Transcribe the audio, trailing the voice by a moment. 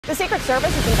The Secret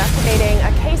Service is investigating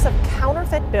a case of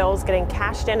counterfeit bills getting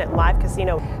cashed in at Live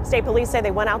Casino. State police say they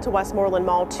went out to Westmoreland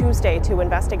Mall Tuesday to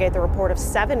investigate the report of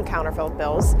 7 counterfeit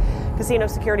bills. Casino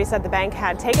security said the bank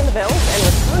had taken the bills and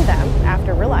returned them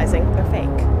after realizing they're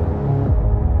fake.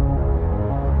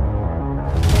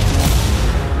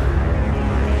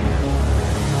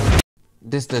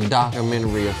 This is the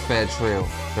documentary of FATTEL,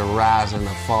 the rise and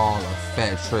the fall of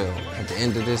FATTEL. At the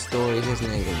end of this story, his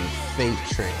name gonna be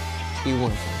FATTEL. He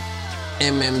went from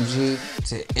MMG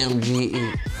to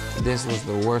MGE. This was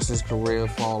the worstest career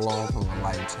fall off of a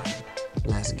lifetime.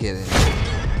 Let's get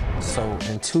it. So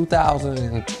in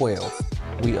 2012,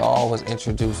 we all was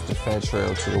introduced to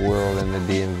FATTEL to the world in the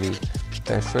DMV.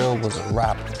 FATTEL was a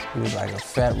rapper. He was like a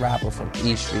fat rapper from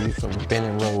East Street, from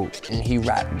Benning Road, and he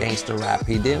rapped gangster rap.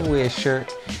 He didn't wear a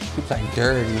shirt. He was like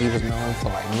dirty. He was known for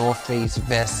like North Face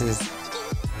vests,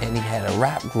 and he had a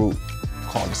rap group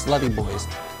called the Slutty Boys.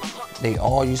 They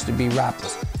all used to be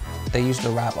rappers. They used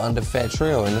to rap under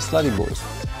FATTEL and the Slutty Boys.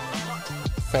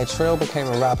 FATTEL became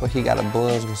a rapper. He got a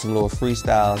buzz with some little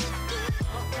freestyles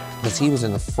because he was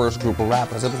in the first group of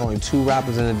rappers. There was only 2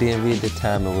 rappers in the DMV at the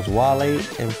time. It was Wale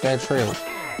and FATTEL.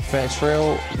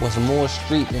 FATTEL was more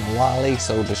street than Wale,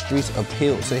 so the streets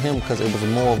appealed to him because it was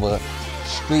more of a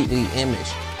streetly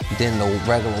image than the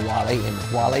regular Wale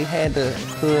image. Wale had the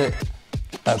hood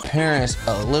appearance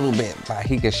a little bit, like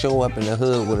he could show up in the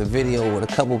hood with a video with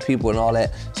a couple people and all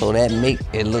that, so that make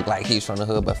it look like he's from the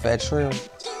hood. But FATTEL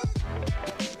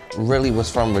really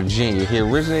was from Virginia. He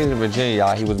originated in Virginia,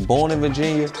 y'all. He was born in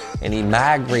Virginia and he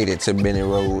migrated to Benning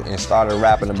Road and started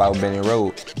rapping about Benning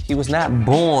Road. He was not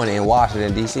born in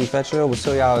Washington, D.C. FATTEL was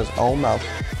tell y'all his own mouth.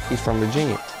 He's from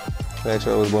Virginia.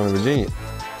 FATTEL was born in Virginia.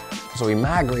 So he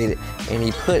migrated and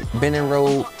he put Benning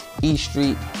Road, East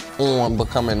Street on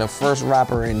becoming the first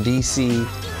rapper in DC.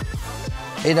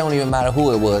 It don't even matter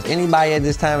who it was. Anybody at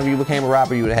this time, if you became a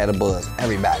rapper, you would have had a buzz.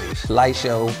 Everybody. Light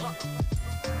Show,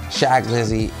 Shaq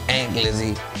Glizzy, Ant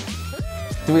Glizzy,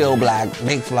 3-0 Black,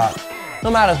 Big Flock. No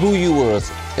matter who you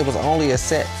was, it was only a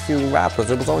set few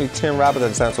rappers. It was only 10 rappers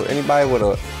at the time, so anybody with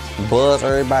a buzz,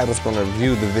 everybody was gonna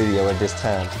view the video at this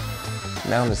time.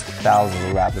 Now there's thousands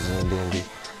of rappers in the DMV.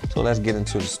 So let's get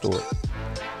into the story.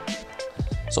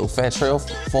 So FATTEL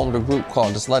formed a group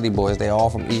called the Slutty Boys. They all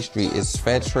from East Street. It's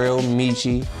FATTEL,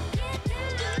 Michi,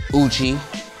 Uchi,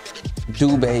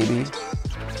 Do Baby,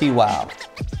 P Wild.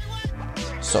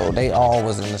 So they all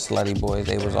was in the Slutty Boys.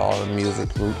 They was all a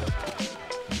music group.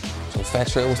 So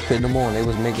FATTEL was putting them on. They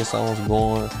was making songs,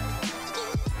 going,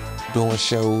 doing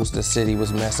shows. The city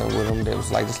was messing with them. They was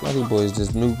like the Slutty Boys,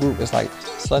 this new group. It's like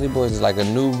Slutty Boys is like a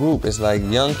new group. It's like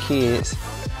young kids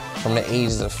from the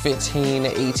ages of 15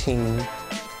 to 18.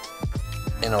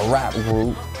 In a rap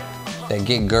group that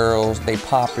get girls, they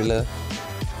popular,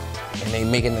 and they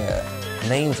making a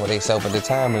name for themselves at the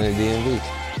time in the DMV.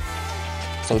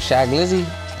 So Shaq Glizzy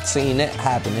seen that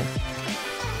happening,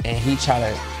 and he tried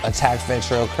to attack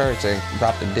FATTEL character and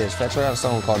drop the diss. FATTEL had a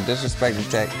song called Respect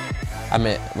Attack,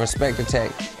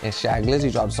 and Shaq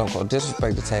Glizzy dropped a song called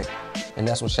Disrespect Attack, and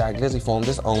that's when Shaq Glizzy formed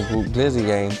his own group, Glizzy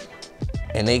Gang,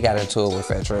 and they got into it with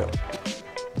FATTEL.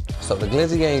 So the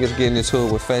Glizzy Gang is getting into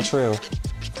it with FATTEL.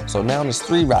 So now there's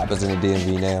 3 rappers in the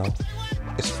DMV now.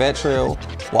 It's FATTEL,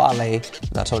 Wale,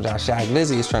 and I told y'all Shaq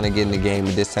Glizzy is trying to get in the game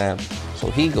at this time. So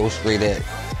he goes straight at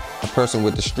a person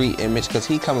with the street image, because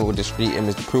he coming with the street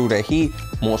image to prove that he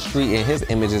more street in his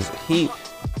images. He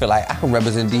feel like I can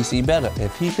represent DC better.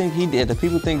 If he think he did, if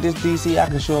people think this DC, I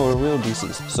can show them the real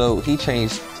DCs. So he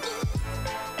changed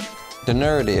the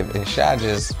narrative, and Shaq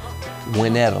just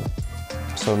went at him.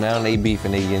 So now they beef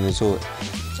and they get into it.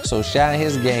 So Shaq and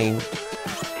his gang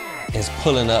is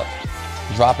pulling up,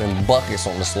 dropping buckets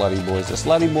on the Slutty Boys. The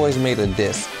Slutty Boys made a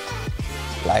diss.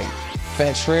 Like,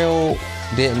 FATTEL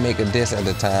didn't make a diss at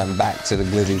the time back to the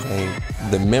Glizzy Gang.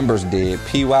 The members did.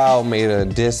 P Wild made a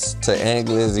diss to Ant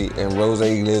Glizzy and Rose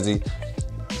Glizzy.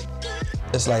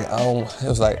 It's like,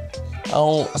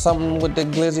 something with the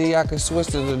Glizzy, I could switch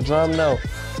to the drum, no.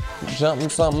 Jumping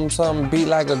something, beat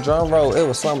like a drum roll. It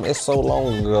was something, it's so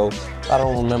long ago. I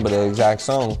don't remember the exact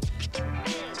song.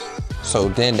 So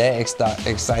then that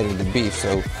excited the beef.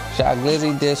 So Shaq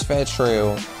Glizzy dissed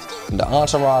FATTEL. The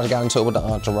Entourage got into it with the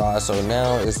Entourage. So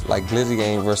now it's like Glizzy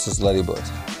Gang versus Slutty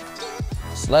Boys.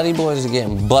 Slutty Boys are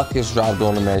getting buckets dropped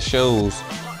on them at shows.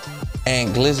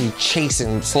 And Glizzy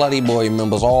chasing Slutty Boy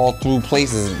members all through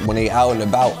places when they out and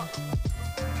about.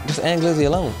 Just Ant Glizzy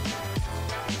alone.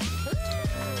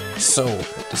 So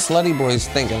the Slutty Boys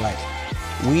thinking like,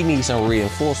 we need some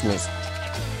reinforcements.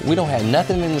 We don't have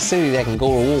nothing in the city that can go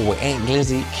to war with Ant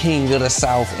Glizzy, King of the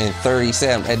South, and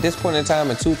 37. At this point in time,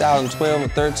 in 2012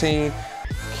 and 13,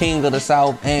 King of the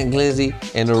South, and Glizzy,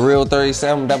 and the Real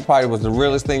 37. That probably was the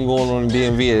realest thing going on in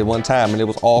DMV at one time, and it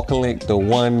was all linked to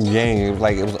one game. It was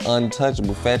like, it was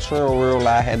untouchable. Fat Trail Real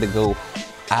Life had to go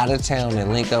out of town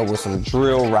and link up with some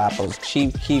drill rappers,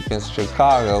 Chief Keef in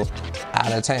Chicago,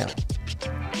 out of town.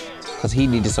 Cause he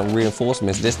needed some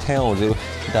reinforcements. This town, dude,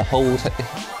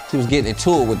 he was getting into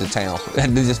it with the town. I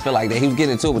just feel like that. He was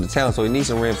getting into it with the town, so he needs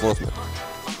some reinforcements.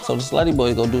 So the Slutty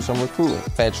Boys go do some recruiting.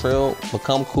 Fat Trail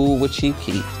become cool with Chief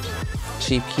Keef.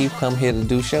 Chief Keef come here to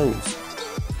do shows.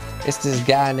 It's this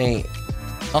guy named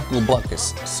Uncle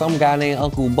Buckets. Some guy named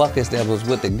Uncle Buckets that was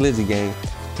with the Glizzy gang.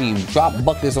 He dropped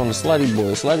buckets on the Slutty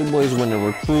Boys. Slutty Boys went and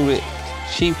recruited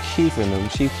Chief Keef and them.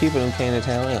 Chief Keef and them came to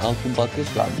town, and Uncle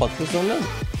Buckets dropped buckets on them.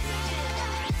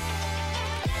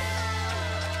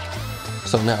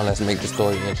 So now let's make the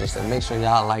story interesting. Make sure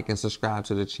y'all like and subscribe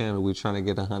to the channel. We're trying to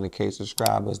get 100K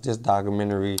subscribers. This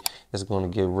documentary is going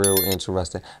to get real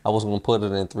interesting. I was going to put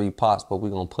it in 3 parts, but we're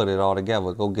going to put it all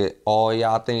together. Go get all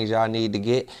y'all things y'all need to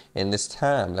get in this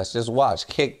time. Let's just watch.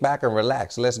 Kick back and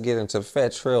relax. Let's get into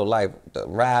Fat Trail life, the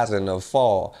rise and the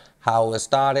fall, how it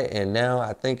started, and now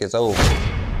I think it's over.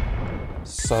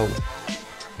 So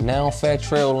now Fat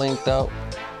Trail linked up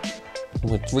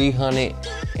with 300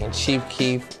 and Chief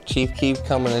Keef. Chief Keef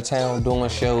coming to town doing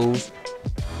shows.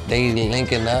 They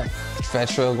linking up. Fat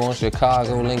Trail going to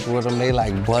Chicago, link with them. They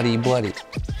like buddy.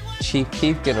 Chief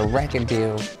Keef get a record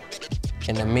deal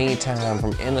in the meantime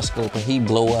from Interscope, and he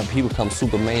blow up. He become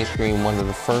super mainstream. One of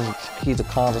the first, he's a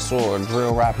connoisseur of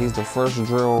drill rap. He's the first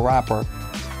drill rapper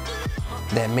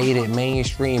that made it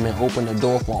mainstream and opened the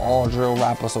door for all drill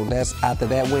rappers. So that's after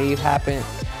that wave happened.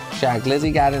 Shaq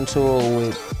Glizzy got into it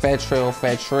with Fat Trail.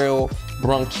 Fat Trail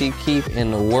brung Chief Keef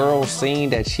in the world scene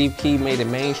that Chief Keef made it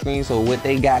mainstream. So what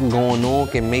they got going on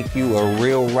can make you a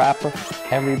real rapper.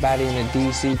 Everybody in the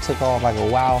DC took off like a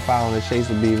wildfire on the chase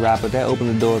to be a rapper. That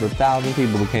opened the door to 1,000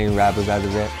 people became rappers after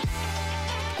that.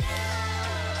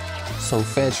 So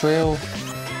Fat Trail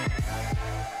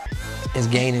is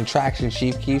gaining traction.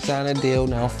 Chief Keef signed a deal.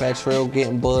 Now Fat Trail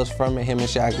getting buzz from it. Him and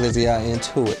Shaq Glizzy are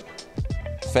into it.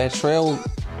 Fat Trail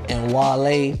and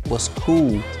Wale was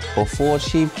cool. Before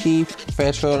Chief Keef,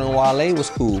 Fat Trail and Wale was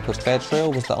cool because Fat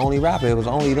Trail was the only rapper. It was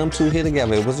only them two here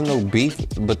together. It wasn't no beef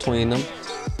between them.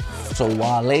 So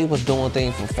Wale was doing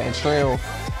things for Fat Trail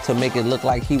to make it look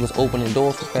like he was opening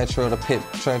doors for Fat Trail to put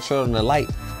Fat Trail in the light.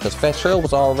 Because Fat Trail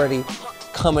was already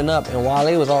coming up and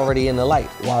Wale was already in the light.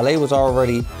 Wale was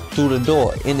already through the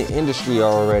door, in the industry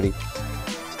already.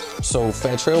 So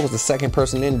Fat Trail was the second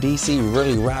person in DC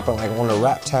really rapping like on the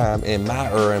rap time in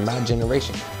my era, in my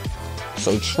generation.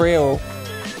 So Trail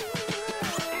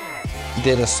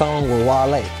did a song with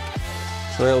Wale.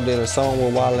 Trail did a song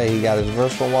with Wale. He got his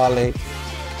verse from Wale.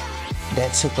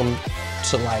 That took him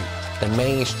to like the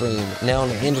mainstream. Now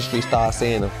the industry started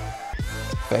seeing him.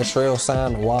 Fat Trail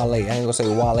signed to Wale. I ain't gonna say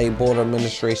Wale Board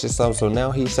Administration something. So now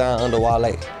he signed under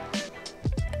Wale.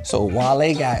 So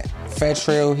Wale got Fat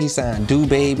Trail, he signed Do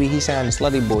Baby, he signed the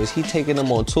Slutty Boys. He taking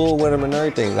them on tour with him and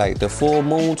everything, like the Full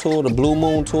Moon Tour, the Blue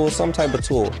Moon Tour, some type of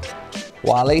tour.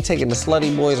 Wale taking the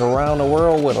Slutty Boys around the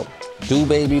world with him. Do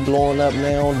Baby blowing up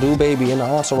now. Do Baby in the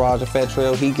entourage of Fat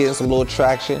Trail, he getting some little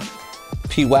traction.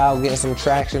 P Wild getting some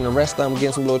traction, the rest of them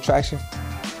getting some little traction.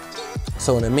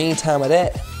 So in the meantime of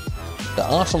that, the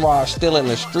entourage still in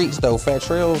the streets though. Fat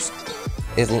Trail's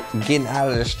is getting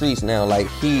out of the streets now. Like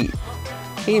he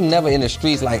never in the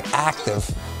streets like active,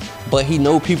 but he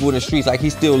know people in the streets. Like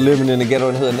he's still living in the ghetto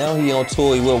and hood. Now he on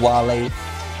tour, he with Wale.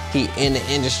 He in the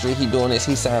industry, he doing this,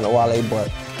 he signed to Wale,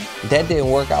 but that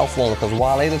didn't work out for him because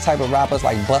Wale the type of rappers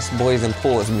like Bust Boys and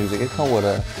Poets music. It come with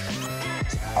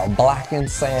a blackened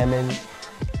salmon,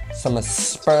 some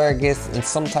asparagus, and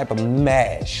some type of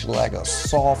mash, like a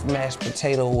soft mashed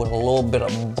potato with a little bit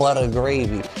of butter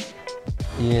gravy.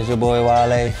 Yeah, it's your boy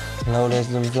Wale. Notice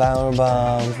them flower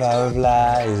bombs, flower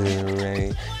flies in the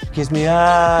rain. Kiss me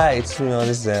high, it's me on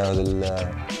the sound of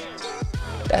love.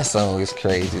 That song is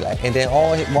crazy, like, and then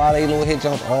all Wale little hit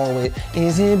jumps always.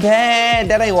 Is it bad?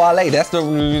 That ain't Wale. That's the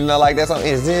reason I like that song.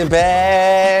 Is it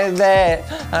bad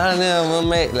that I never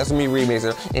made? Let me remix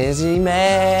it. Is he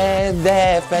mad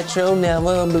that Fat Trail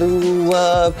never blew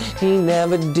up? He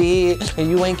never did,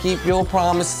 and you ain't keep your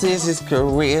promises. His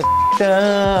career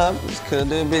up. This could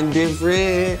have been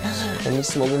different. And he's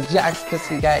smoking jacks because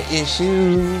he got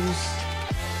issues.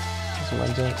 That's my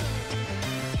joke.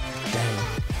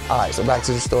 Alright, so back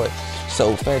to the story.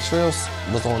 So Fat Trail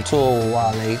was on tour with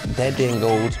Wale. That didn't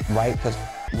go right because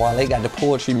Wale got the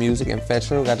poetry music and Fat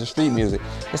Trail got the street music.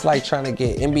 It's like trying to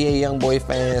get NBA YoungBoy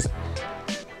fans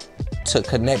to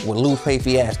connect with Lupe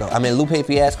Fiasco. I mean, Lupe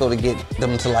Fiasco to get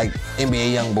them to like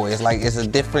NBA YoungBoy. It's like, it's a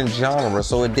different genre,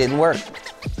 so it didn't work.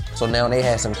 So now they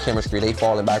had some chemistry. They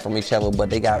falling back from each other, but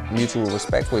they got mutual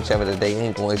respect for each other that they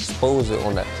ain't gonna expose it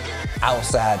on the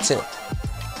outside tip.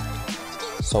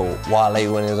 So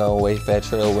Wale went his own way,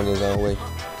 FATTEL went his own way.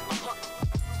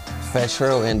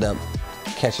 FATTEL ended up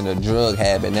catching a drug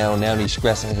habit. Now he's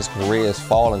stressing. His career is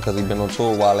falling because he's been on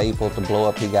tour. Wale supposed to blow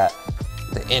up. He got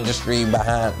the industry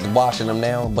behind watching him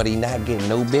now, but he not getting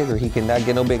no bigger. He cannot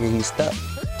get no bigger. He's stuck.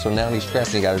 So now he's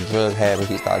stressing. He got a drug habit.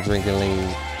 He started drinking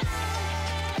lean,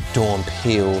 doing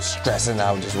pills, stressing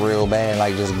out just real bad,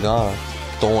 like just gone,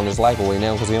 throwing his life away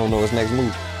now because he don't know his next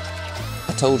move.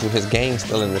 I told you his gang's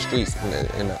still in the streets,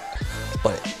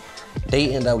 but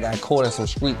they end up got caught in some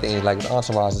street things like the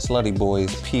Entourage, the Slutty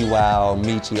Boys, P-Wow,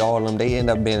 Michi, all of them. They end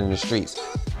up being in the streets.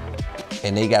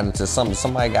 And they got into something,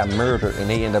 somebody got murdered and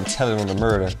they end up telling them the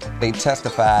murder. They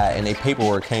testified and their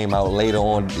paperwork came out later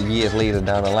on, years later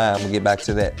down the line. We'll get back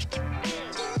to that.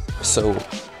 So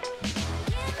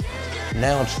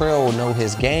now Trill know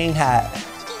his gang hot.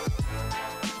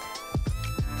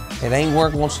 It ain't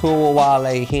work on tour with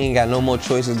Wale. He ain't got no more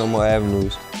choices, no more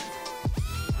avenues.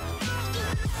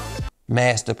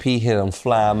 Master P hit him,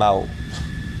 fly him out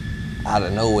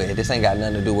of nowhere. This ain't got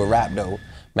nothing to do with rap though.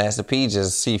 Master P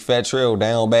just see FATTEL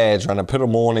down bad, trying to put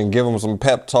him on and give him some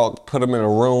pep talk, put him in a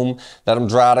room, let him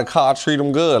drive the car, treat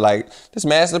him good. Like, this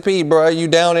Master P, bro, you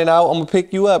down and out, I'm gonna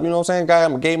pick you up, you know what I'm saying? Guy,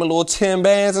 I gave him a little 10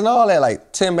 bands and all that,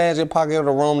 like 10 bands in your pocket of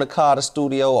the room, the car, the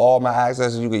studio, all my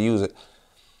accesses, you could use it.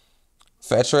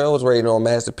 FATTEL was waiting on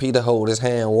Master P to hold his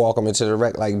hand, walk him into the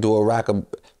rec, like do a rocker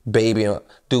baby,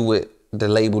 do what the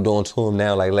label doing to him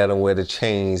now, like let him wear the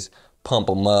chains, pump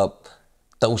him up,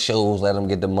 throw shows, let him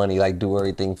get the money, like do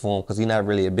everything for him, because he's not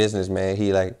really a businessman.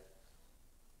 He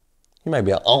might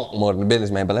be an unk more than a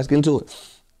businessman, but let's get into it.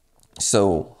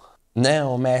 So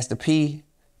now Master P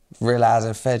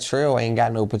realizing FATTEL ain't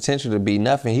got no potential to be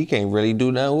nothing. He can't really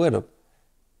do nothing with him.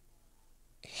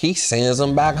 He sends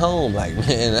him back home. Like,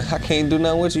 man, I can't do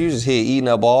nothing with you. You just here eating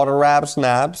up all the rap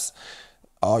snaps.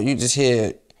 Or you just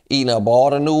here eating up all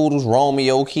the noodles.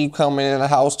 Romeo keep coming in the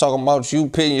house talking about you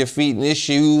putting your feet in his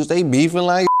shoes. They beefing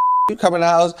like you come in the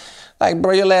house like,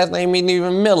 bro, your last name ain't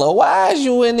even Miller. Why is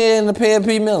you in there in the pair of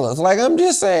P. Millers? Like, I'm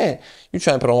just saying. You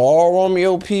trying to put on all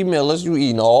Romeo P. Millers. You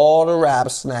eating all the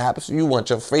rap snaps. You want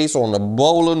your face on the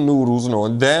bowl of noodles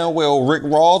knowing damn well Rick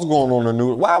Ross going on the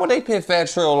noodles. Why would they put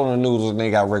FATTEL on the noodles and they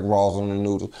got Rick Ross on the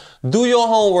noodles? Do your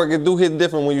homework and do hit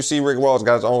different when you see Rick Ross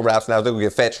got his own rap snaps. They'll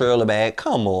get FATTEL a bag.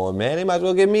 Come on, man. They might as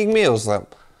well get Meek Mill or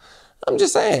something. I'm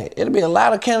just saying. It'll be a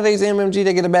lot of candidates in MMG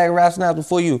that get a bag of rap snaps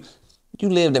before you. You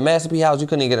lived at Master P house, you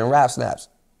couldn't even get in rap snaps.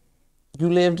 You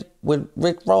lived with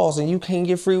Rick Ross and you can't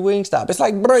get free Wingstop. It's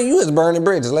like, bro, you is burning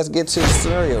bridges. Let's get to the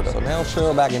scenario though. So now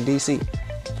Trill back in DC.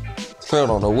 Trill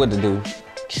don't know what to do.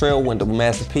 Trill went to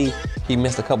Master P. He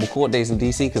missed a couple court dates in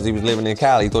DC because he was living in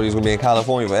Cali. He thought he was gonna be in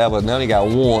California forever. Now he got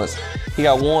warrants. He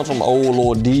got warrants from old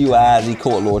little DUIs. He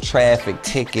caught little traffic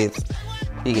tickets.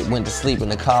 He went to sleep in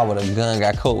the car with a gun,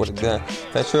 got caught with a gun.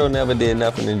 FATTEL never did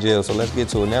nothing in jail, so let's get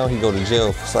to it. Now he go to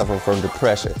jail suffering from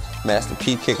depression. Master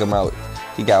P kick him out.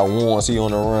 He got warrants, he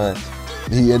on the run.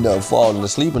 He ended up falling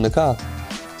asleep in the car.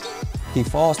 He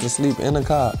falls asleep in the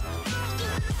car.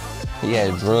 He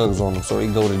had drugs on him, so he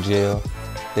go to jail.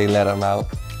 They let him out.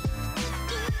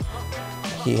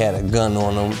 He had a gun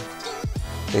on him.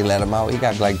 They let him out. He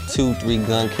got like 2-3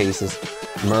 gun cases.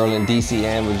 Maryland, DC,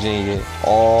 and Virginia.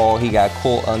 He got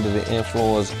caught under the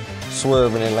influence,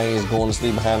 swerving in lanes, going to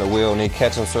sleep behind the wheel, and they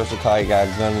catch him, search the car, he got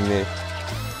a gun in there.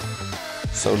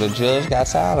 So the judge got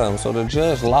tired of him, so the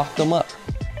judge locked him up.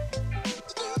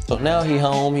 So now he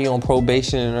home, he on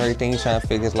probation and everything, trying to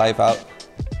figure his life out.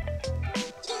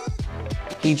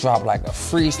 He dropped like a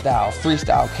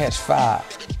freestyle catch fire.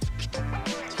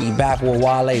 He back with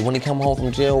Wale. When he come home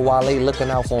from jail, Wale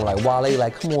looking out for him. Like, Wale,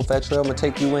 like, come on, FATTEL, I'm gonna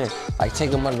take you in. Like, take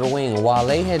him under the wing.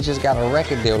 Wale had just got a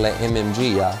record deal at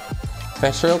MMG, y'all.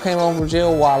 FATTEL came home from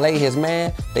jail, Wale, his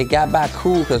man, they got back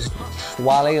cool because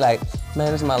Wale like,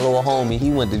 man, this is my little homie. He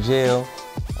went to jail.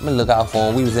 I'm gonna look out for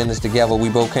him. We was in this together. We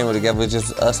both came together,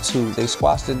 just us two. They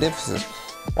squashed the differences.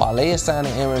 Wale is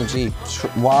signing MMG.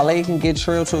 Wale can get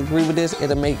Trill to agree with this.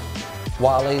 It'll make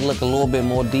Wale look a little bit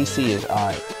more DC-ish. All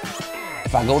right.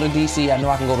 If I go to DC, I know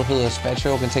I can go to hoods.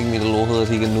 FATTEL can take me to little hoods.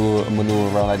 He can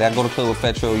maneuver around like that. I go to club with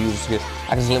FATTEL. I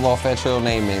can just live off FATTEL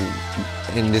name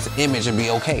and this image and be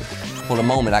okay. For the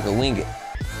moment, I could wing it.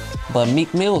 But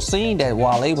Meek Mill seen that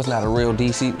Wale was not a real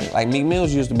DC. Like, Meek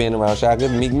Mill's used to being around Shock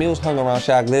Lizzy. Meek Mill's hung around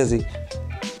Shock Lizzy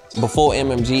before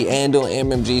MMG and on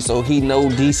MMG, so he know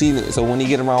DC. So when he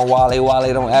get around Wale,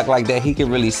 Wale don't act like that. He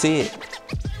can really see it.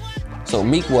 So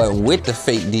Meek wasn't with the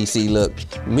fake DC look.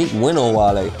 Meek went on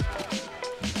Wale.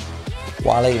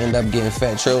 Wale ended up getting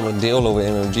Fat Trill a deal over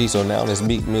MMG. So now there's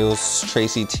Meek Mills,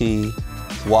 Tracy T,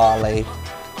 Wale,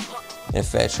 and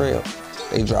Fat Trill.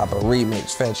 They drop a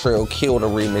remix. Fat Trill killed a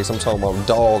remix. I'm talking about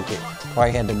Dog It.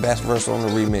 Probably had the best verse on the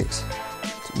remix.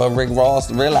 But Rick Ross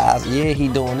realized, yeah, he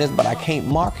doing this, but I can't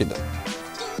market them.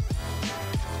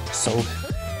 So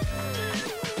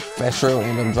Fat Trill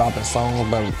ended up dropping songs,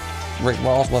 but Rick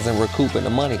Ross wasn't recouping the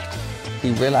money.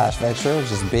 He realized Fat Trill was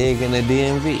just big in the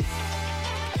DMV.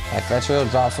 Like Fat Trill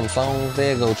dropped some songs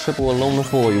there, go triple aluminum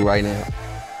for you right now.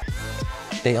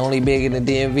 They only big in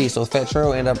the DMV, so Fat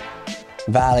Trill ended up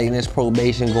violating his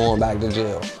probation, going back to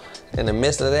jail. In the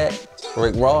midst of that,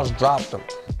 Rick Ross dropped him.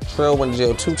 Trill went to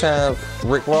jail 2 times.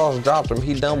 Rick Ross dropped him.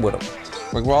 He done with him.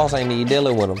 Rick Ross ain't even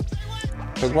dealing with him.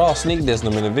 Rick Ross sneak dissed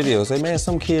him in the video. Say, man,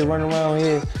 some kid running around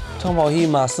here talking about he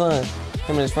my son.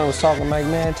 Him and his friend was talking like,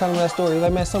 man, tell him that story. He's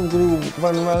like, man, some dude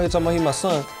running around here talking about he my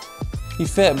son. He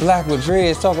fat black with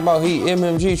dreads talking about he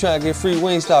MMG trying to get free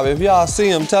Wingstop. If y'all see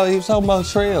him, tell him he was talking about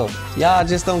Trill. Y'all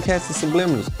just don't catch the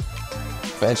subliminals.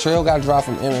 Fat Trill got dropped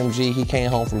from MMG. He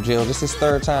came home from jail. This is his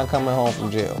 3rd time coming home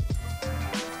from jail.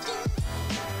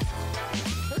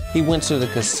 He went to the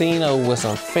casino with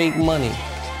some fake money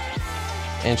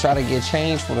and tried to get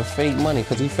change for the fake money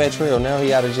because he Fat Trill. Now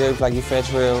he out of jail like he Fat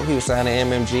Trill. He was signed to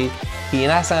MMG. He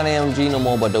not signed to MMG no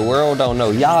more, but the world don't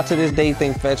know. Y'all to this day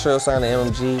think Fat Trill signed to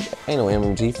MMG. Ain't no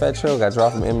MMG. Fat Trill got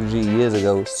dropped from MMG years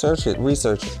ago. Search it,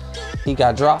 research it. He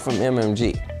got dropped from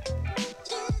MMG.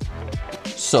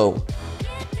 So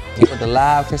he went to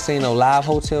Live Casino, Live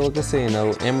Hotel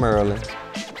Casino in Maryland.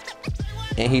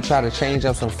 And he tried to change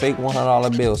up some fake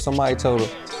 $100 bills. Somebody told him,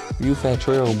 you Fat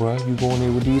Trill, bro. You going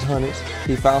there with these hundreds?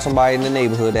 He found somebody in the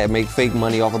neighborhood that make fake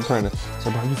money off a printer.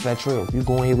 Said, bro, you Fat Trill. You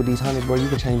going here with these hundreds, bro. You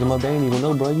can change them up. They ain't even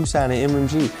know, bro. You signed an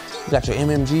MMG. You got your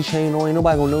MMG chain on. Ain't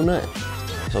nobody gonna know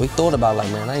nothing. So he thought about like,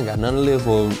 man, I ain't got nothing to live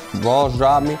for. Ross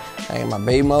dropped me. I ain't my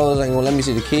baby mothers. Ain't gonna let me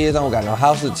see the kids. I don't got no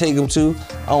house to take them to.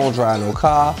 I don't drive no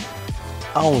car.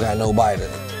 I don't got nobody to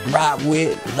ride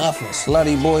with, nothing.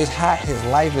 Slutty boy's hot, his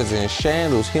life is in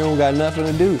shambles. He don't got nothing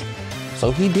to do. So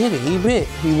he did it, he bit.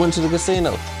 He went to the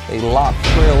casino. They locked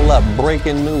Trill up.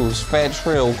 Breaking news, Fat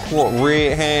Trill caught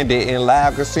red-handed in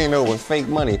Live Casino with fake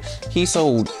money. He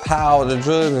so high on the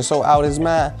drugs and so out his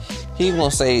mind, he gonna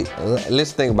say,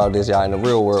 let's think about this, y'all, in the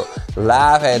real world.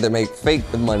 Live had to make fake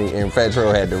the money and Fat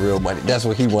Trill had the real money. That's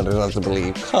what he wanted us to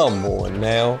believe. Come on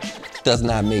now, does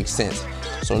not make sense.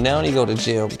 So now he go to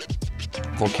jail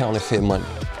for counterfeit money.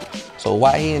 So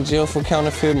while he in jail for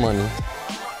counterfeit money,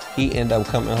 he ended up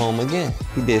coming home again.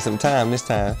 He did some time this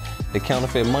time. The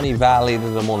counterfeit money violated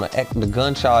him on the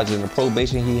gun charges and the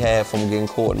probation he had from getting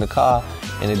caught in the car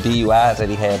and the DUIs that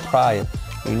he had prior.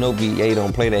 You know VA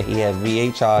don't play that. He had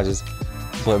VA charges,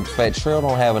 but Fat Trill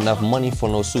don't have enough money for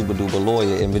no super duper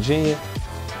lawyer. In Virginia,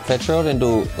 Fat Trill didn't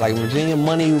do, like Virginia,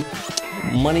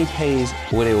 money pays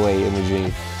what it weigh in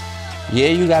Virginia. Yeah,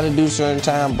 you gotta do certain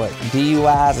time, but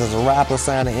DUIs as a rapper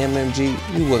signed to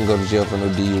MMG, you wouldn't go to jail for no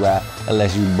DUI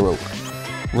unless you broke.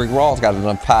 Rick Ross got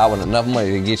enough power and enough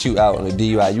money to get you out on a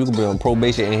DUI. You can be on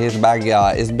probation in his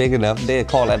backyard. It's big enough, they'd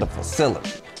call that a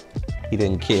facility. He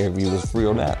didn't care if you was free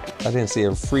or not. I didn't see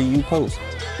a free you post.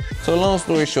 So long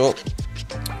story short,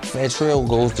 Fat Trill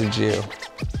goes to jail.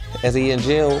 As he in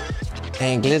jail,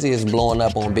 Aunt Glizzy is blowing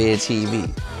up on Bed TV.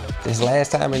 This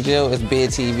last time in jail, it's Bed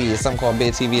TV. It's something called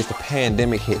Bed TV. It's the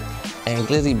pandemic hit. Aunt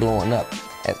Glizzy blowing up.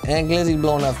 As Aunt Glizzy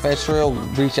blowing up, Fat Trill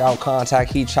reach out,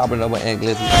 contact. He chopping it up with Aunt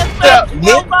Glizzy. What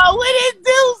it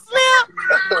do,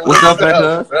 Slim? What's up, Fat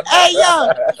Trill? Hey, yo,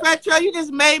 Fat Trill, you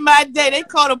just made my day. They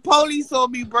called the police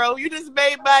on me, bro. You just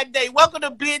made my day. Welcome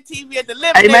to Bed TV at the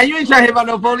limit. Hey, man, you ain't trying to hear about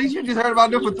no police. You just heard about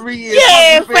them for 3 years.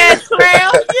 Yeah, Fat Trill.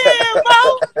 Yeah,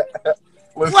 bro.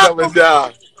 What's up with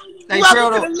y'all? Hey,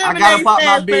 Trill, I gotta pop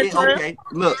my bid. Okay,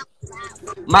 look.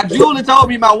 My jeweler told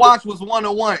me my watch was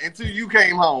 101 until you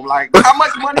came home. Like, how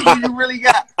much money do you really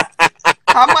got?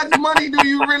 How much money do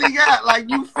you really got? Like,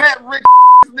 you fat rich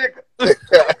nigga.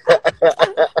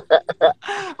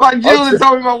 My jeweler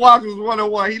told me my watch was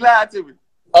 101. He lied to me.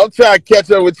 I'm trying to catch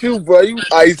up with you, bro. You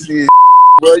icy as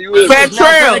bro. You is Fat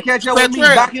Trill. Catch up with me.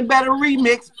 Back in Better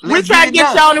remix. We trying to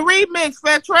get y'all on the remix,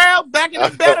 Fat Trill. Back in the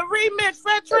Better remix,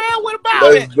 Fat Trill. What about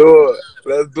it? Let's do it.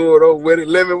 Let's do it. Over with it.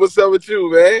 Lemon, what's up with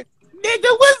you, man?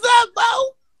 Nigga, what's up, bro?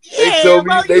 Yeah,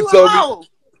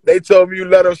 They told me you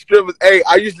let them strippers. Hey,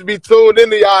 I used to be tuned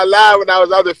into y'all live when I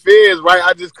was out the feds, right?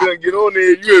 I just couldn't get on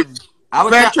there. You I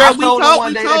was Fat Trill, we told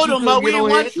one day them, but we didn't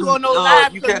want you on no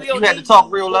live because we you had to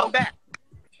talk real low.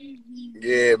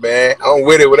 Yeah, man. I'm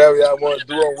with it. Whatever y'all want to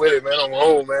do, I'm with it, man. I'm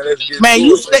home, man. Let's get Man, to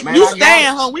you it, stay. man. You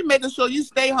staying home. We making sure you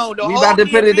stay home. The We whole about to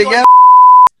put it DMV together.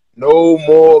 No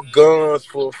more guns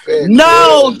for Fat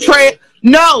No, Trail, Trey.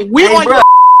 No, we Hey, on bro, your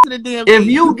to the DMV. if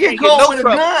you get can't caught no with a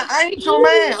trouble. gun, I ain't your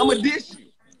man. I'ma dish you.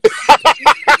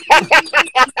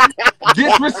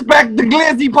 Disrespect the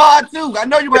Glizzy part too. I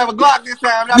know you have a Glock this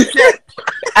time. I'm checking.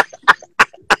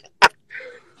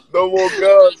 No more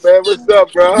guns, man. What's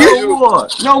up, bro? How you?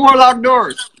 No more locked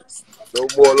doors. No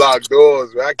more locked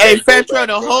doors, man. I Hey, can't go Fat Trail,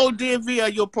 back, the bro. whole DMV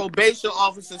of your probation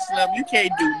officer, Slim. You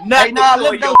can't do nothing. Hey, nah, for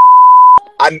look your... though.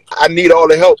 I need all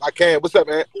the help I can. What's up,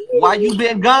 man? While you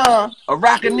been gone, a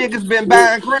rack of niggas been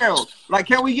buying crowns. Like,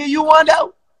 can we give you one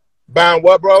though? Buying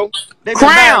what, bro? They been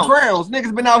buying crowns.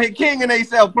 Niggas been out here kinging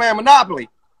themselves playing Monopoly.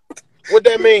 What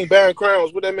that mean? Buying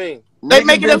crowns? What that mean? They Niggas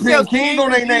making been themselves king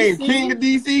on their name. King of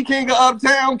DC, King of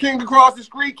Uptown, King across the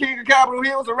street, King of Capitol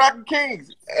Hills, a rack of kings.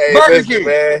 Hey, Burger listen, King.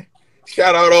 man.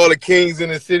 Shout out all the kings in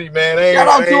the city, man. Shout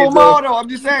out to them all though. I'm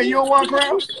just saying, you don't want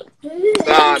crowns? Nah.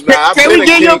 I've Can been we a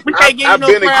get king. you? We can't get you I've no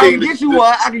been a crown. I king. can get you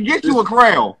one. I can get you a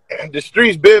crown. The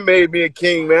streets been made me a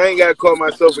king, man. I ain't gotta call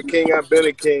myself a king. I've been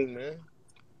a king, man.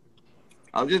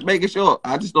 I'm just making sure.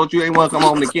 I just thought you ain't want to come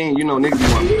home the king. You know, niggas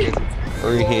be want to be king.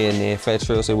 Every here and then, Fat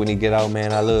Trail said when he get out,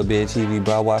 man, I love Big TV,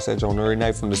 bro. I watch that joint every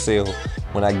night from the cell.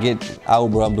 When I get out,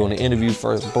 bro, I'm doing the interview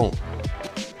first, boom.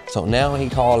 So now he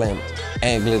calling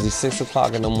Aunt Glizzy 6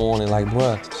 o'clock in the morning, like,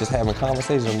 bruh, just having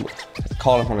conversation,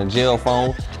 calling from the jail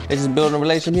phone. They just building a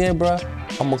relationship. Yeah, bruh,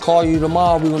 I'm gonna call you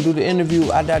tomorrow. We're gonna do the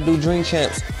interview. I gotta do Drink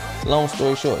Champs. Long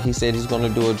story short, he said he's gonna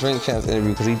do a Drink Champs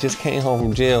interview because he just came home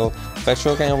from jail. Fat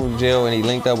Trail came home from jail and he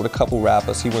linked up with a couple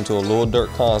rappers. He went to a Lil Durk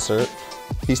concert.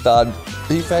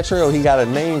 Fat Trail, he got a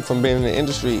name from being in the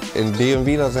industry, and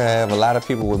DMV doesn't have a lot of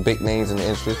people with big names in the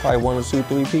industry. It's probably 1 or 2,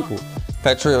 3 people.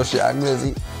 Fat Trail shot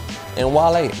Glizzy and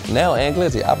Wale. Now Aunt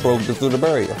Glizzy, I broke through the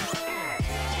barrier.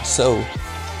 So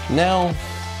now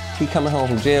he coming home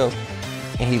from jail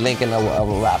and he linking up with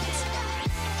other rappers.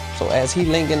 So as he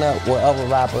linking up with other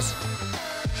rappers,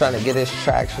 trying to get his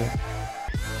traction,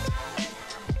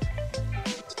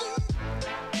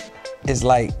 it's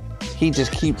like he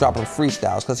just keep dropping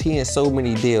freestyles because he in so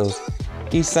many deals.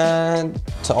 He signed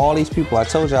to all these people. I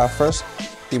told y'all first,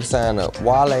 he was signed to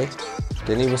Wale,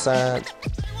 then he was signed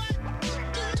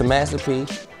to Master P,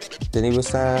 then he was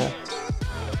signed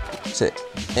to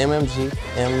MMG.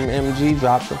 MMG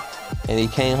dropped him, and he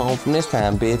came home from this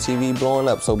time. Big TV blowing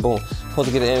up, so boom. Supposed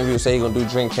to get an interview, say he gonna do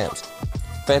Drink Champs.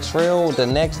 Fat Trail the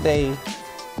next day,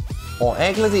 on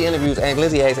Aunt Glizzy interviews, Aunt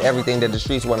Glizzy asks everything that the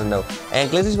streets want to know. Aunt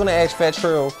Glizzy's gonna ask Fat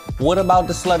Trail, what about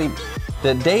the slutty?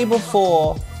 The day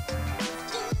before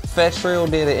Fat Trail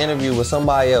did an interview with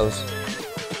somebody else,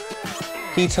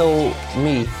 he told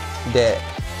me that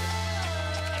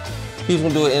he was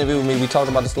gonna do an interview with me. We talked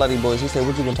about the slutty boys. He said,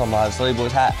 what you gonna talk about, the slutty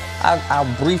boys?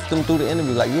 I briefed him through the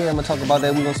interview, like, yeah, I'm gonna talk about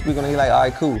that. We gonna speak on it. He like, all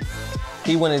right, cool.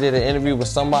 He went and did an interview with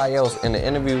somebody else, and the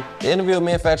interview with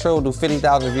me and Fat Trail will do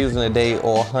 50,000 views in a day,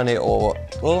 or 100, or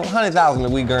 100,000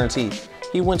 that we guarantee.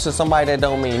 He went to somebody that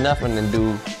don't mean nothing and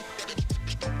do,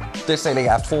 they say they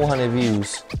got 400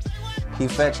 views.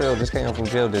 Fat Trail just came home from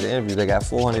jail, did the interview, they got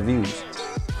 400 views.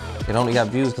 It only got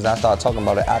views because I started talking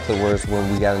about it afterwards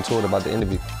when we got into it about the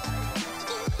interview.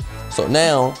 So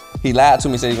now, he lied to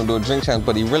me, said he's gonna do a Drink Champs,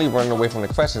 but he really running away from the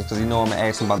questions because he know I'm gonna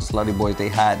ask him about the slutty boys. They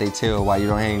hide, they tell why you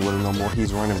don't hang with them no more.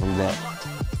 He's running from that.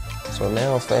 So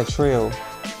now Fat Trail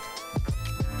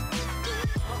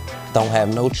don't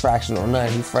have no traction or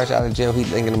nothing. He fresh out of jail, he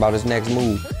thinking about his next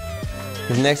move.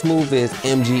 His next move is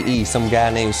MGE, some guy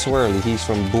named Swirly. He's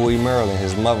from Bowie, Maryland.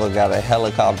 His mother got a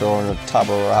helicopter on the top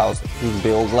of her house. He's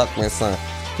Bill Gluckman's son.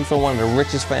 He's from one of the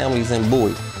richest families in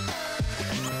Bowie.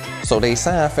 So they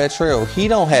signed Fat Trail. He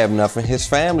don't have nothing. His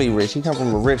family rich. He come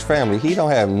from a rich family. He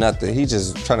don't have nothing. He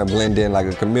just trying to blend in like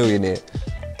a chameleon there.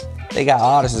 They got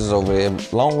artists over there.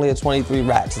 Long live 23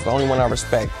 Racks. It's the only one I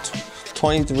respect.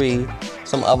 23,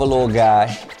 some other little guy.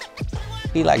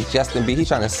 He like Justin B. He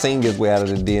trying to sing his way out of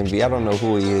the DMV. I don't know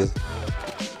who he is.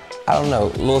 I don't know.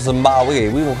 Little Zimbabwe.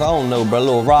 I don't know, bro.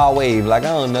 Little Raw Wave. Like, I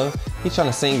don't know. He trying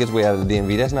to sing his way out of the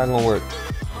DMV. That's not gonna work.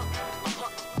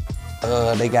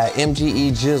 They got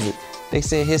MGE Jizzle. They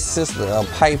said his sister, a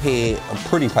pipehead, a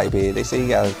pretty pipehead. They say he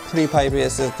got a pretty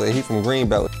pipehead sister. He from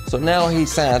Greenbelt. So now he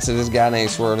signed to this guy named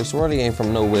Swirly. Swirly ain't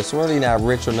from nowhere. Swirly not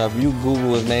rich enough. You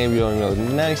Google his name, you don't know.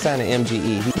 Now he signed to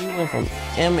MGE. He went from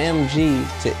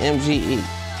MMG to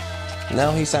MGE.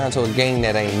 Now he signed to a gang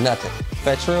that ain't nothing.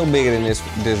 Fat Trail bigger than this.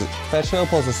 Fat Trail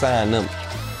supposed to sign them.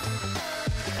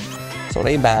 So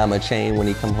they buy him a chain when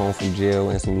he come home from jail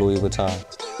and some Louis Vuitton.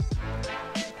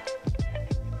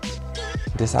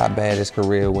 This how bad his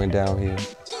career went downhill.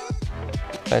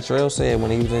 FATTEL said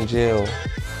when he was in jail,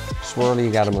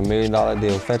 Swirly got him $1 million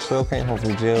deal. FATTEL came home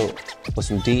from jail with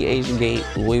some DH Gate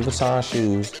Louis Vuitton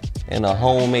shoes and a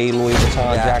homemade Louis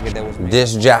Vuitton jacket that was made.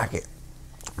 This jacket.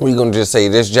 We gonna just say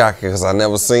this jacket because I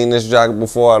never seen this jacket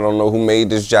before. I don't know who made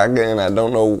this jacket and I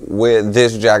don't know where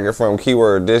this jacket from.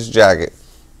 Keyword, this jacket.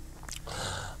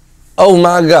 Oh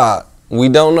my God. We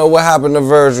don't know what happened to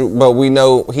Virgil, but we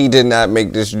know he did not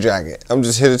make this jacket. I'm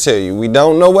just here to tell you. We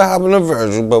don't know what happened to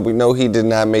Virgil, but we know he did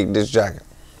not make this jacket.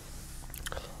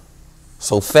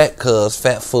 So Fat Cuz,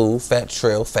 Fat Fool,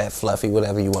 FATTEL, Fat Fluffy,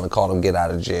 whatever you want to call him, get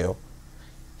out of jail.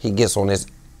 He gets on this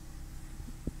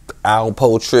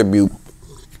Alpo tribute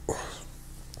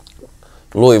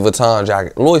Louis Vuitton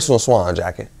jacket, Louis Swan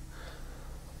jacket.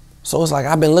 So it's like,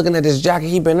 I've been looking at this jacket.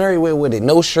 He been everywhere with it.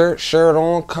 No shirt, shirt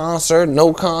on, concert,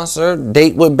 no concert,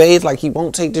 date with babes. Like, he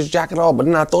won't take this jacket off. But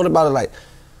then I thought about it like,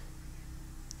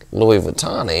 Louis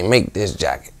Vuitton ain't make this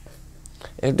jacket.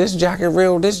 If this jacket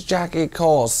real, this jacket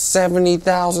costs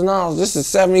 $70,000. This is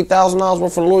 $70,000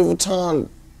 worth of Louis Vuitton.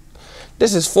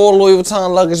 This is 4 Louis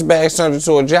Vuitton luggage bags turned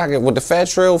into a jacket with the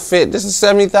FATTEL fit. This is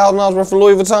 $70,000 worth of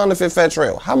Louis Vuitton to fit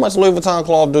FATTEL. How much Louis Vuitton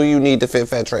cloth do you need to fit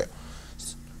FATTEL?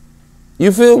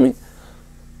 You feel me?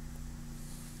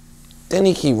 Then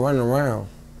he keep running around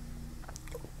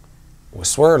with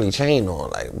Swirly chain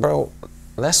on. Like, bro,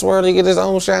 let Swirly get his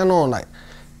own shine on. Like,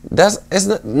 it's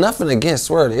nothing against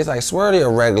Swirly. It's like Swirly a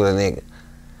regular nigga.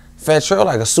 FATTEL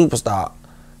like a superstar.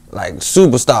 Like,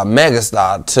 superstar,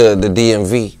 megastar to the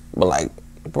DMV. But like,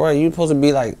 bro, you supposed to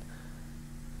be like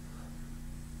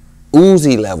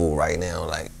Uzi level right now.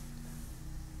 Like,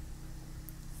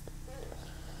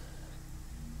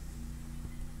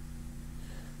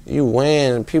 you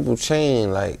wearing people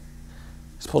chain. Like,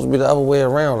 it's supposed to be the other way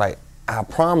around. Like, I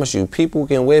promise you, people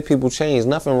can wear people chains.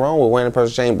 Nothing wrong with wearing a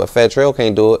person's chain, but FATTEL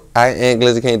can't do it. I and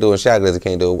Glizzy can't do it. Shy Glizzy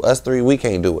can't do it. Us three, we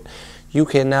can't do it. You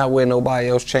cannot wear nobody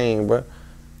else's chain, bro.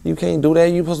 You can't do that.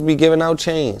 You supposed to be giving out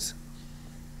chains.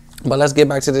 But let's get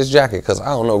back to this jacket, because I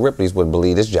don't know, Ripley's would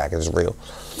believe this jacket is real.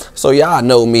 So y'all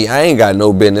know me. I ain't got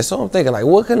no business. So I'm thinking, like,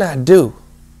 what can I do?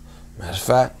 Matter of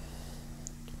fact,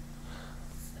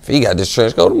 if he got this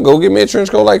trench coat, I'm go get me a trench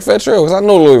coat like FATTEL, because I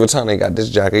know Louis Vuitton ain't got this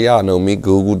jacket. Y'all know me.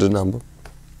 Googled the number.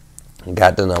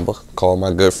 Got the number. Called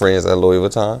my good friends at Louis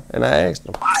Vuitton, and I asked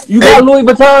them. You got a Louis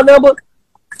Vuitton number?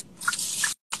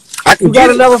 You got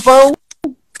another phone?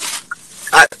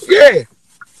 Yeah.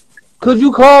 Could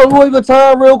you call Louis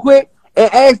Vuitton real quick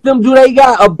and ask them, do they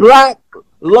got a black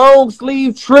long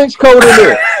sleeve trench coat in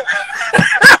there?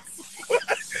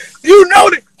 You know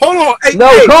that. Hold on. Hey, no,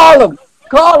 hey. Call them.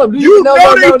 Call them. You know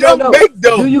they don't make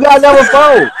those. Do you got another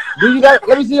phone? Do you got?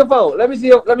 Let me see your phone. Let me see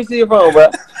your phone, bro.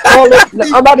 Call it.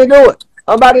 I'm about to do it.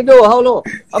 Hold on.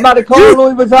 I'm about to call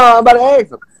Louis Vuitton. I'm about to ask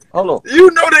them. Hold on. You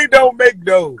know they don't make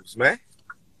those, man.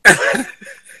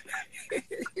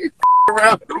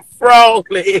 Around the frog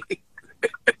leg.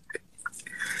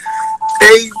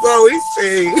 Hey, bro,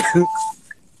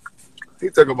 he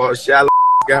talking about shallow.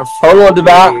 Hold on,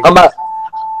 Divine. I'm about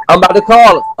to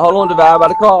call him. Hold on, Divine. I'm about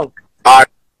to call him. All right.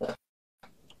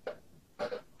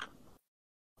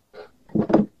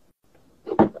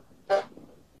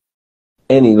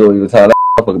 Any Louis Vuitton, that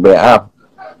fucking bad apple.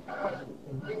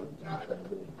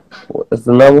 What's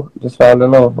the number? Just found the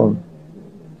number for me.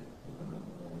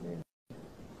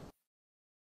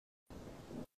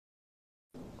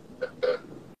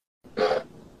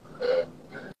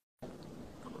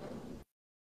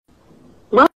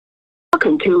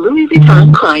 Welcome to Louis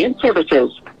Vuitton Client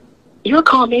Services. Your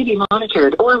call may be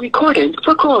monitored or recorded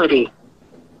for quality.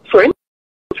 For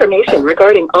information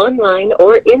regarding online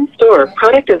or in-store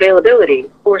product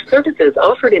availability or services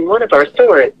offered in one of our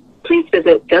stores, please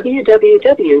visit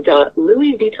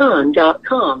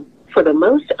www.louisvuitton.com for the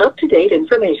most up-to-date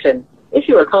information. If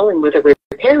you are calling with a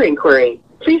repair inquiry,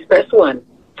 please press 1.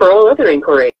 For all other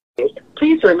inquiries,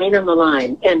 please remain on the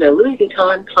line, and a Louis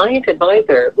Vuitton client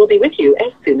advisor will be with you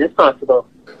as soon as possible.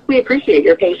 We appreciate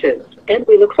your patience, and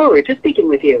we look forward to speaking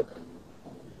with you.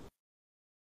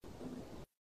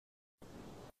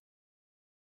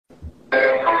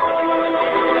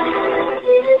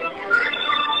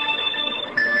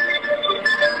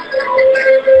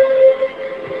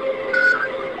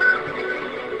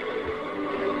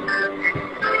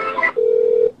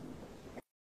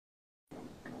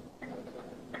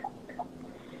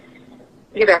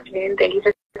 Good afternoon. Thank you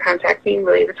for contacting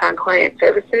Louis Vuitton Client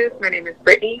Services. My name is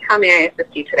Brittany. How may I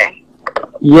assist you today?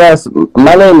 Yes,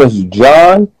 my name is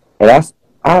John, and I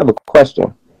have a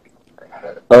question.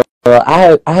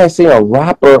 I had seen a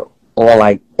rapper on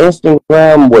like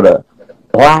Instagram with a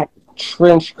black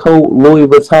trench coat Louis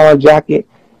Vuitton jacket.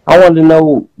 I wanted to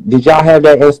know, did y'all have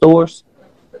that in stores?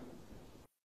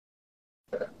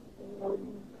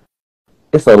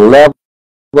 It's a leather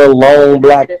long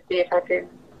black. Just see if I can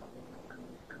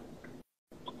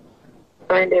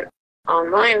find it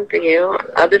online for you.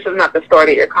 This is not the store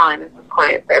that you're calling. This is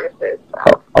client services.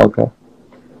 So. Oh, okay.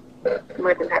 I'm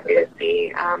more than happy to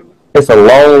see. It's a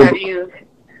long. Have you?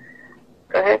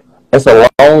 Go ahead. It's a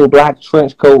long black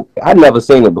trench coat. I've never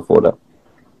seen it before though.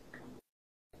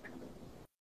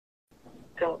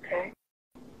 Okay.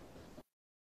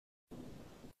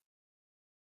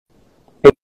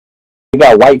 It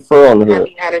got white fur on the hood. Have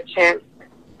you had a chance?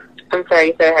 I'm sorry,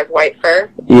 you said it has white fur?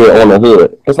 Yeah, on the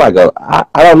hood. It's like I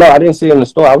don't know. I didn't see it in the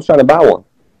store. I was trying to buy one.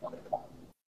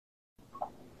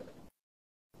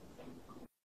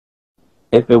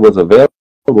 If it was available,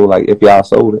 like if y'all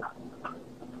sold it.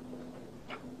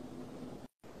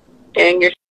 And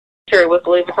you're sure it was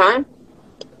Louis Vuitton?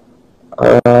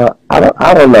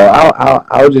 I don't know.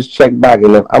 I'll just check back,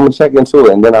 and I'm gonna check into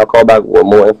it, and then I'll call back with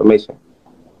more information.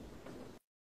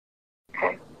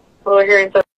 Okay. Well, we're here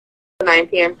until 9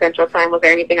 p.m. Central Time. Was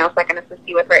there anything else I can assist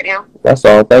you with right now? That's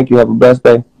all. Thank you. Have a blessed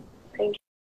day. Thank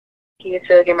you.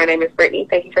 So again, my name is Brittany.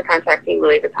 Thank you for contacting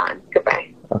Louis Vuitton.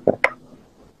 Goodbye. Okay.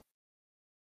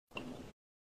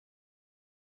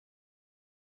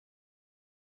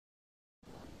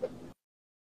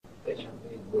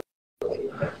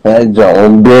 That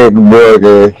John Big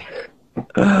Burger.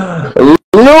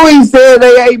 Louis said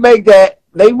they ain't make that.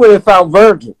 They would have found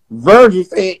Virgil. Virgil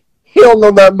said he don't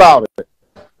know nothing about it.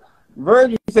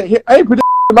 Virgil said, I ain't put that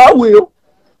in my wheel.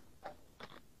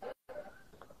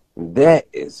 That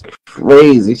is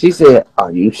crazy. She said,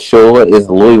 are you sure it's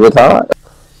Louis Vuitton?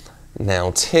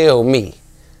 Now tell me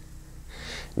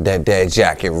that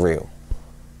jacket real.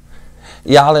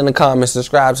 Y'all in the comments,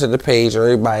 subscribe to the page.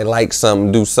 Everybody like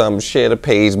something, do something, share the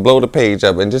page, blow the page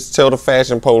up, and just tell the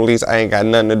fashion police I ain't got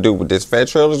nothing to do with this.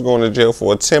 FATTEL is going to jail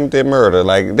for attempted murder.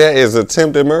 Like, that is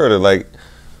attempted murder. Like,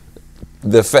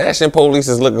 the fashion police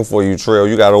is looking for you, Trail.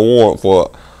 You got a warrant for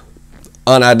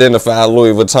unidentified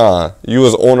Louis Vuitton. You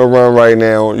is on the run right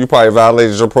now. You probably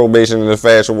violated your probation in the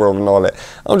fashion world and all that.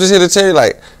 I'm just here to tell you,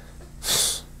 like,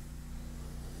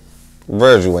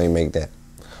 Virgil ain't make that.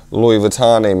 Louis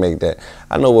Vuitton ain't make that.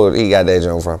 I know where he got that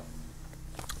joint from.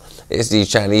 It's these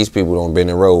Chinese people on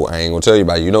Benning Road. I ain't gonna tell you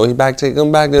about it. You know he take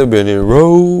them back to Benning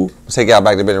Road. Take y'all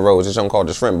back to Benning Road. It's a joint called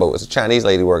the Shrimp Boat. It's a Chinese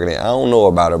lady working there. I don't know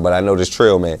about her, but I know this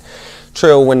Trail, man.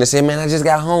 Trail went and said, man, I just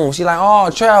got home. She like, oh,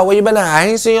 Trail, where you been at? I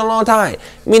ain't seen you in a long time.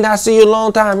 Me not see you in a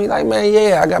long time. He like, man,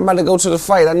 yeah, I got about to go to the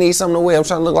fight. I need something to wear. I'm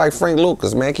trying to look like Frank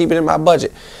Lucas, man. Keep it in my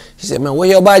budget. He said, man, where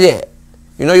your budget?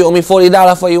 You know you owe me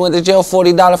 $40 for you went to jail,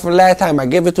 $40 from last time. I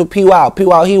give it to P Wow. P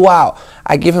Wow, he wow.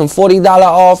 I give him $40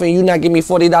 off and you not give me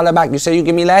 $40 back. You say you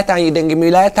give me last time, you didn't give me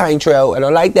last time, Trail. I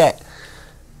don't like that.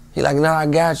 He like, nah, I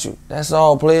got you. That's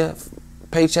all, player.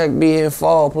 Paycheck be here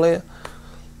fall, player.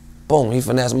 Boom, he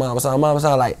finesse Mama Son. Mama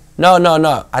Son like,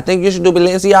 no. I think you should do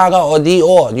Balenciaga or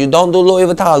Dior. You don't do Louis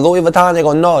Vuitton. Louis Vuitton, they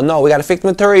go, no. We got to fix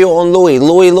material on Louis.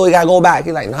 Louis got to go back.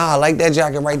 He's like, nah, I like that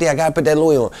jacket right there. I got to put that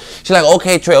Louis on. She's like,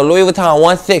 okay, Trail, Louis Vuitton,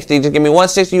 160. Just give me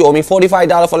 160. You owe me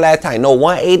 $45 for last time. No,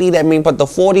 180. That means put the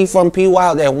 40 from P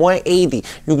Wild at 180.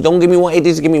 You don't give me 180.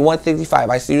 Just give me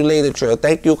 165. I see you later, Trail.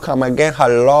 Thank you. Come again.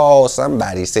 Hello.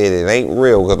 Somebody said it ain't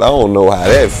real because I don't know how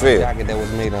that feels. Jacket that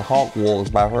was made in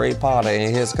Hogwarts by Harry Potter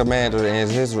and his commander and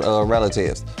his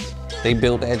relatives. They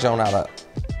built that joint out of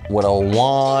with a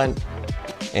wand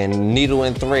and needle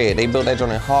and thread. They built that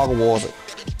joint in Hogwarts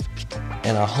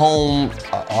in a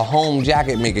home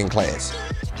jacket making class.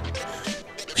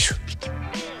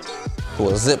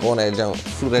 Put a zip on that joint,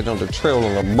 flew that joint to Trail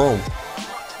on a broom.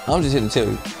 I'm just here to tell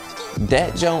you,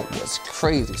 that joint was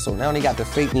crazy. So now they got the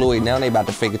fake Louis. Now they about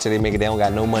to fake it till they make it. They don't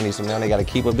got no money, so now they got to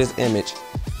keep up this image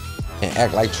and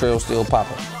act like Trail still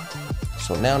popping.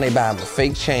 So now they buy him a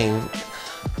fake chain.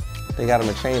 They got him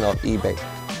a chain off eBay.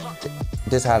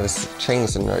 This how this chain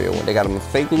scenario went. They got him a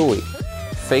fake Louis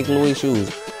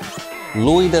shoes.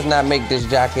 Louis does not make this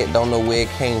jacket, don't know where it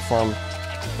came from.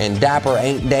 And Dapper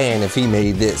ain't Dan if he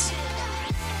made this.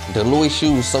 The Louis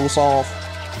shoes so soft.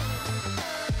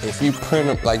 If you print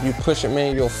them, like you push it,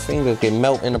 man, your fingers get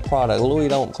melt in the product. Louis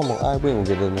don't, come on, we don't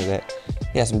get into that.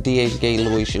 He has some DH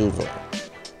Louis shoes on.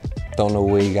 Don't know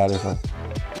where he got it from.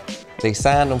 They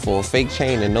signed him for a fake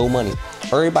chain and no money.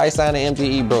 Everybody signed an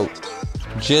MGE broke.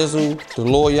 Jizzle, the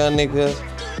little young nigga,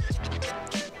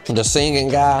 the singing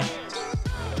guy,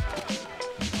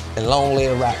 and Long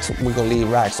Live Racks. We gonna leave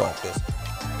Racks off this.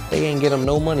 They ain't get them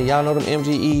no money. Y'all know them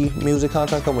MGE music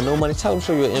contract come with no money. Tell them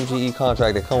show you an MGE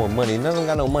contract that come with money. None of them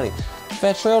got no money.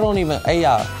 FATTEL don't even, hey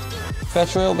y'all,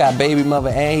 FATTEL got baby mother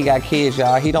and he got kids,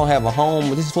 y'all. He don't have a home.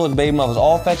 This is for his baby mothers.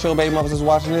 All FATTEL baby mothers is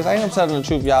watching this. I am telling the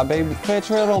truth, y'all, baby.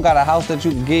 FATTEL don't got a house that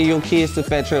you can give your kids to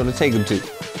FATTEL to take them to.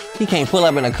 He can't pull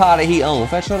up in a car that he owns.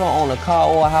 FATTEL don't own a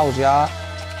car or a house, y'all.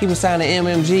 He was signed to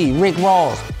MMG, Rick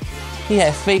Ross. He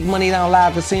had fake money down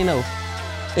live casinos.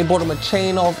 They bought him a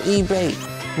chain off eBay.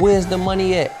 Where's the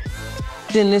money at?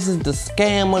 Then this is the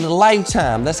scam of the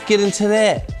lifetime. Let's get into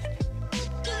that.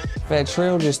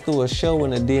 FATTEL just threw a show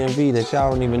in the DMV that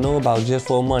y'all don't even know about just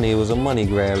for money. It was a money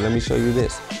grab. Let me show you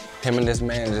this. Him and this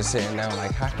man just sitting down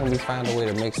like, how can we find a way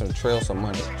to make Trell some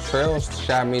money? Trell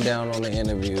shot me down on the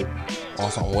interview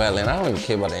on some and I don't even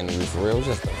care about the interview for real. It was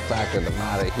just the fact of the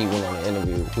matter. He went on the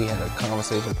interview. We had a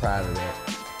conversation prior to that.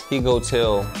 He go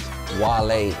tell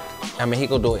Wale, he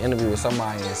go do an interview with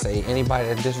somebody and say, anybody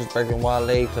that's disrespecting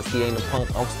Wale because he ain't a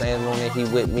punk, I'm standing on it, he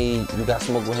with me, you got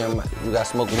smoke with him, you got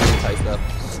smoke with me type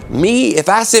stuff. Me, if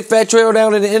I sit FATTEL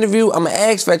down in the interview, I'ma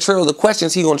ask FATTEL the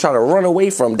questions he gonna try to run away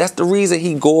from. That's the reason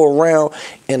he go around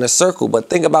in a circle. But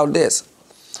think about this.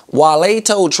 Wale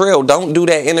told Trell, don't do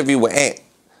that interview with Ant.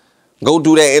 Go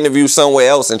do that interview somewhere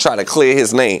else and try to clear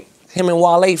his name. Him and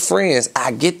Wale friends.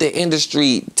 I get the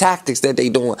industry tactics that they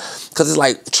doing. Cause it's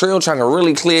like Trell trying to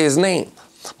really clear his name.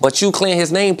 But you clear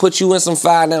his name, put you in some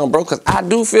fire now, bro. Cause I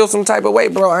do feel some type of way,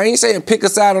 bro. I ain't saying pick a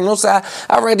side or no side.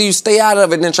 I'd rather you stay out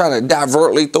of it than try to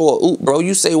divertly throw a oop, bro.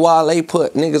 You say Wale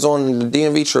put niggas on the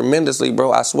DMV tremendously,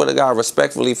 bro. I swear to God,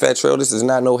 respectfully, FATTEL, this is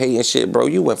not no hating shit, bro.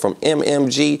 You went from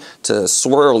MMG to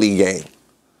Swirly Gang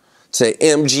to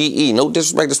MGE. No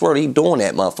disrespect to Swirly, he doing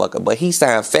that motherfucker. But he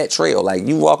signed FATTEL. Like,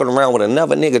 you walking around with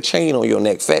another nigga chain on your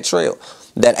neck, FATTEL.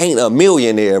 That ain't a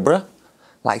millionaire, bro.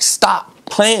 Like, stop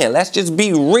playing. Let's just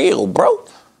be real, bro.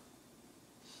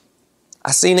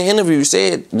 I seen the interview. You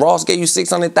said Ross gave you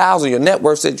 $600,000. Your net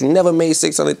worth said you never made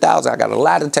 $600,000. I got a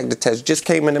lie detector test. Just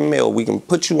came in the mail. We can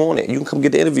put you on it. You can come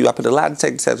get the interview. I put the lie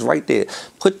detector test right there.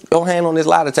 Put your hand on this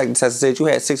lie detector test and said you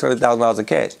had $600,000 in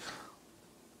cash.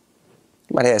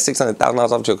 You might have had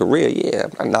 $600,000 off your career. Yeah,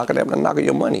 I'm knocking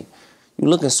your money. You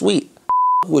looking sweet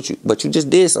with you, but you just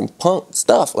did some punk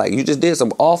stuff. Like, you just did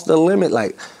some off the limit.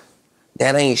 Like,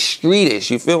 that ain't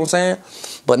streetish. You feel what I'm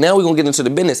saying? But now we're gonna get into the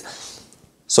business.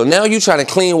 So now you trying to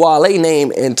clean Wale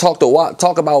name and talk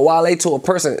about Wale to a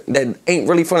person that ain't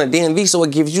really from the DMV, so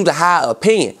it gives you the high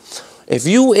opinion. If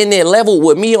you in there level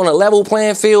with me on a level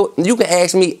playing field, you can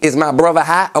ask me, is my brother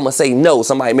hot? I'm gonna say no,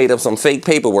 somebody made up some fake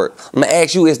paperwork. I'm gonna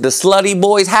ask you, is the slutty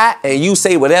boys hot? And you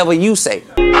say whatever you say.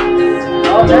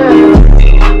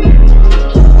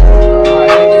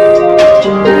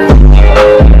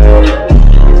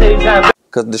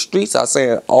 Because the streets are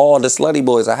saying all the slutty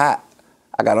boys are hot.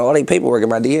 I got all their paperwork in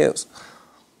my DMs.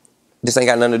 This ain't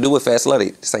got nothing to do with Fat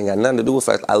Slutty. This ain't got nothing to do with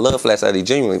Fat. I love Fat Slutty,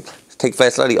 genuinely. Take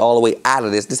Fat Slutty all the way out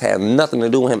of this. This has nothing to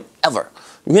do with him ever.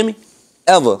 You hear me?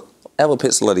 Ever put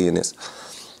Slutty in this.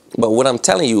 But what I'm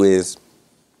telling you is,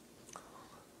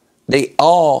 they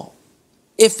all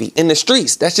iffy in the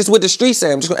streets. That's just what the streets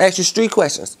say. I'm just gonna ask you street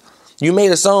questions. You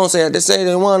made a song saying, they say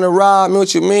they want to rob me.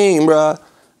 What you mean, bruh?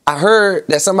 I heard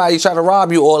that somebody tried to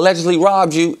rob you or allegedly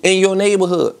robbed you in your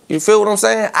neighborhood. You feel what I'm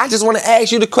saying? I just want to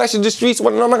ask you the question the streets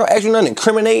want to know. I'm not going to ask you nothing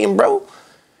incriminating, bro.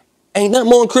 Ain't nothing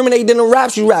more incriminating than the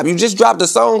raps you rap. You just dropped a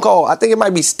song called, I think it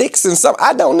might be Sticks and something.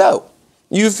 I don't know.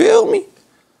 You feel me?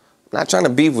 I'm not trying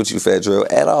to beef with you,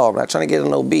 FATTEL, at all. I'm not trying to get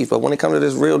in no beef. But when it comes to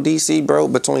this real DC, bro,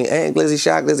 between Ant Glizzy,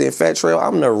 Shot Glizzy, and FATTEL,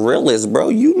 I'm the realest, bro.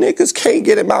 You niggas can't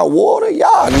get in my water.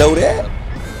 Y'all know that.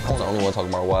 I was the only one talking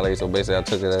about Wale, so basically I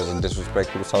took it as a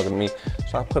disrespect. He was talking to me.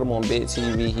 So I put him on Big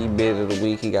TV. He bid of the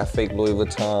week. He got fake Louis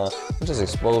Vuitton. I'm just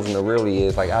exposing the real he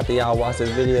is. Like, after y'all watch this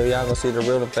video, y'all gonna see the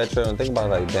real FATTEL and think about it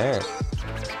like, damn.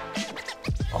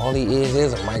 All he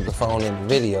is a microphone in the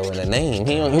video and a name.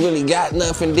 He don't really got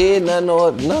nothing, did nothing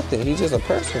or nothing. He's just a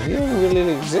person. He don't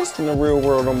really exist in the real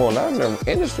world no more. Not in the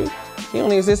industry. He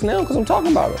only exists now because I'm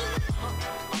talking about it.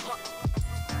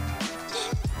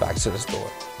 Back to the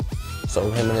story. So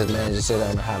him and his man just sit down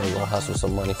on how they gonna hustle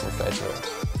some money from FATTEL.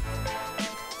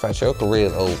 FATTEL career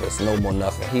is over. It's no more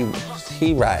nothing.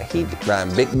 He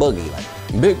riding Big Boogie,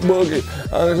 like Big Boogie.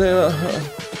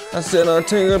 I said I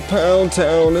take a pound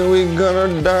town and we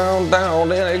gonna down. Then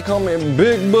they call me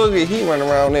Big Boogie. He run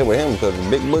around there with him because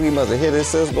Big Boogie must have hit his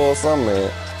Cisco or something, man.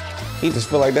 He just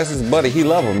feel like that's his buddy. He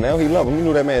love him now. He love him. You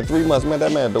knew that man 3 months. Man,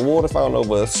 that man at the water fountain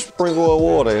over a sprinkle of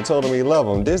water and told him he love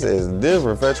him. This is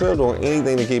different. FATTEL doing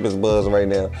anything to keep his buzz right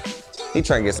now. He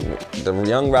trying to get the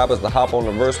young rappers to hop on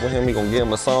the verse with him. He gonna give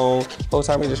him a song. Whole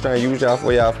time he just trying to use y'all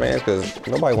for y'all fans because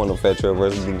nobody want no FATTEL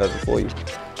verse to do nothing for you.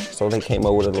 So they came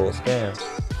up with a little scam.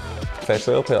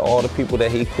 FATTEL put all the people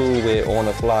that he cool with on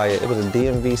the flyer. It was a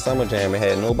DMV Summer Jam. It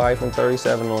had nobody from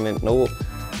 37 on it.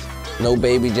 No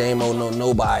Baby J-Mo,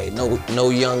 nobody. No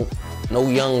young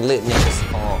lit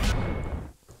niggas.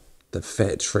 The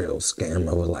FATTEL scam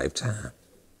of a lifetime.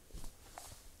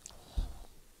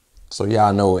 So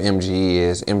y'all know what MGE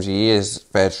is. MGE is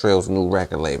FATTEL's new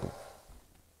record label.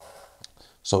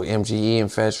 So MGE and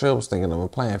FATTEL was thinking of a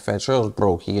plan. FATTEL's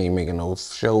broke. He ain't making no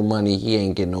show money. He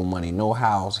ain't getting no money, no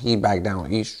house. He back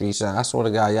down East Street side. I swear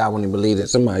to God, y'all wouldn't believe it.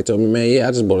 Somebody told me, man, yeah,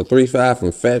 I just bought a 3.5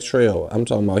 from FATTEL. I'm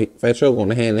talking about FATTEL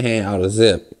going hand in hand out of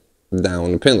Zip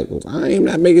down the Pinnacles. I ain't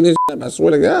not making this shit up. I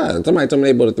swear to God. Somebody told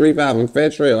me they bought a 3.5 from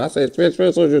FATTEL. I said,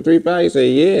 FATTEL sold you a 3.5? He said,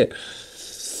 yeah.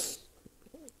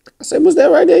 I said, what's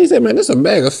that right there? He said, man, this a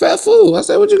bag of fat food. I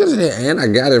said, what you gonna say? And I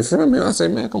got it from him. I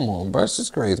said, man, come on, bro. This is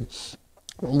crazy.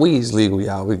 Weed's legal,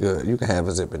 y'all. We good. You can have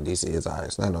a zip in DC. It's all right.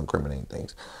 It's not no incriminating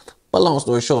things. But long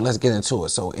story short, let's get into it.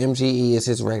 So MGE is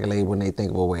his record label when they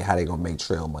think of a way how they gonna make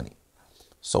Trill money.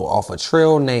 So off a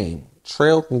Trill name,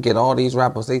 Trill can get all these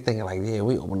rappers. They thinking like, yeah,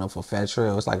 we open up for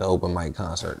FATTEL. It's like an open mic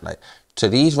concert. Like to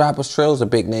these rappers, Trill's a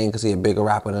big name because he a bigger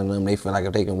rapper than them. They feel like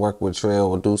if they can work with Trill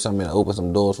or do something to open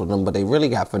some doors for them, but they really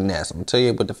got finesse. I'm gonna tell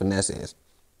you what the finesse is.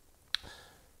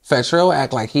 FATTEL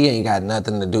act like he ain't got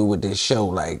nothing to do with this show.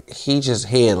 Like, he just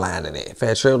headlining it.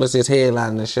 FATTEL is just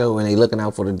headlining the show, and they looking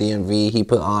out for the DMV. He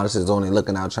put artists on it,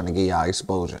 looking out, trying to get y'all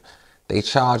exposure. They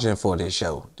charging for this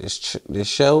show. This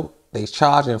show, they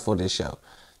charging for this show.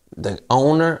 The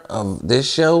owner of this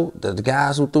show, the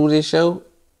guys who threw this show,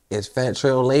 is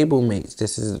FATTEL label mates.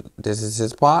 This is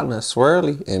his partner,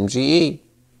 Swirly, MGE.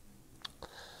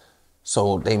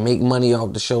 So they make money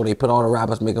off the show. They put all the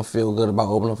rappers, make them feel good about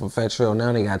opening up for FATTEL.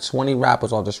 Now they got 20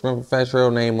 rappers off the strength of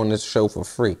FATTEL name on this show for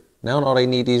free. Now all they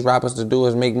need these rappers to do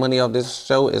is make money off this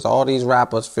show. Is all these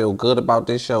rappers feel good about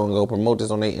this show and go promote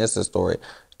this on their Insta story.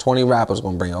 20 rappers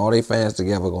gonna bring all their fans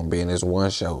together, gonna be in this one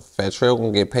show. FATTEL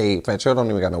gonna get paid. FATTEL don't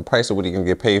even got no price of what he can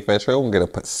get paid. FATTEL gonna get a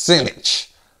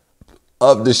percentage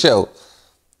of the show.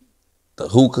 The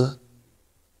hookah,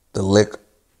 the liquor,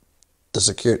 the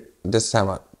security. This is how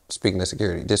much. Speaking of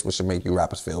security, this what should make you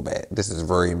rappers feel bad. This is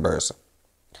very embarrassing.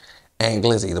 And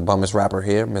Glizzy, the bummest rapper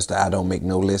here, Mr. I don't make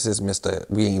no lists, Mr.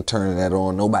 We ain't turning that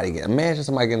on. Nobody get. Imagine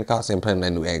somebody getting the costume playing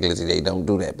that new Ant Glizzy. They don't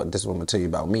do that. But this is what I'm gonna tell you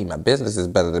about me. My business is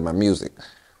better than my music.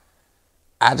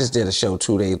 I just did a show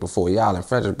 2 days before y'all in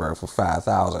Fredericksburg for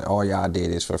 $5,000. All y'all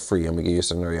did is for free. I'm gonna give you a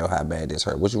scenario how bad this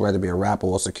hurt. Would you rather be a rapper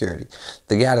or security?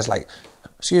 The guy that's like,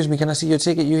 excuse me, can I see your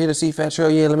ticket? You here to see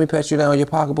FATTEL? Yeah, let me pat you down your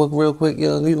pocketbook real quick.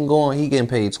 Yeah, you can go on. He getting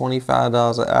paid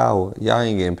 $25 an hour. Y'all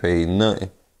ain't getting paid nothing.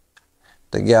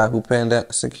 The guy who paying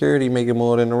that security making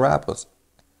more than the rappers.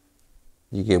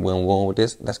 You get where I'm going with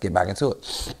this? Let's get back into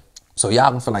it. So y'all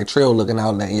can feel like Trill looking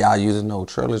out, letting y'all using. No,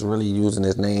 Trill is really using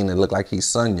his name to look like he's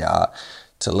son y'all.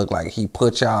 To look like he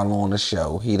put y'all on the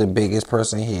show. He the biggest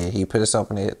person here. He put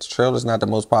himself in it. Trill is not the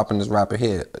most popular rapper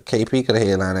here. KP could have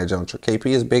headlined that jump. KP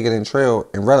is bigger than Trill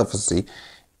in relevancy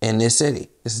in this city.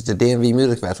 This is the DMV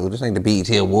Music Festival. This ain't the BET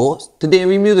Awards. The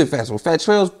DMV Music Festival.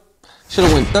 FATTEL should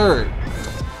have went third.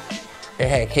 It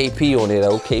had KP on it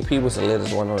though. KP was the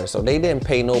latest one on it. So they didn't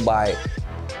pay nobody.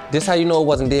 This how you know it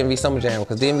wasn't DMV Summer Jam.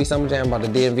 Because DMV Summer Jam about the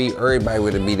DMV, everybody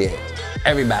would have be there.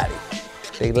 Everybody.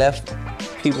 They left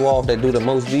people off that do the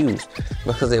most views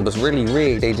because it was really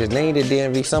rigged. They just named it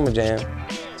DMV Summer Jam.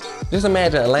 Just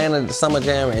imagine Atlanta Summer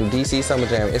Jam and DC Summer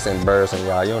Jam. It's embarrassing,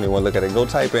 y'all. You don't even want to look at it. Go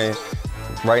type in,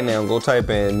 right now, go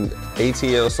type in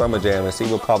ATL Summer Jam and see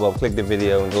what pop up. Click the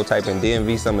video and go type in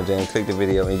DMV Summer Jam, click the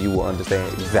video and you will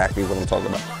understand exactly what I'm talking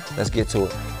about. Let's get to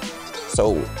it.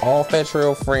 So all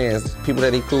FATTEL friends, people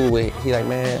that he cool with, he like,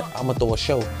 man, I'm gonna throw a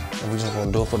show and we just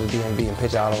gonna do it for the DMV and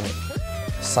pitch out on it.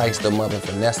 Size them up and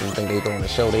finesse them, think they throwing the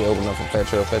show. They open up for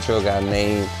FATTEL. FATTEL got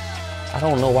named. I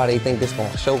don't know why they think this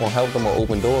show gonna help them or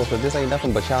open doors, but this ain't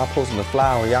nothing but y'all posting the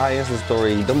fly on y'all Insta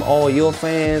story. Them all your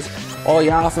fans, all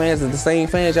y'all fans is the same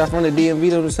fans. Y'all from the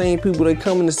DMV, they're the same people that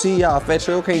coming to see y'all.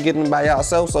 FATTEL can't get them by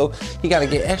y'allself, so he gotta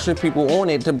get extra people on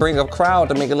it to bring a crowd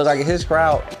to make it look like his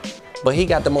crowd. But he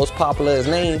got the most popular his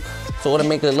name, so it'll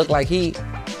make it look like he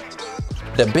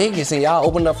the biggest, and y'all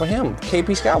opened up for him. KP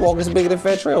Skywalker is bigger than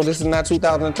FATTEL. This is not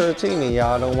 2013, and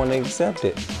y'all don't want to accept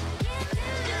it.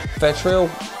 FATTEL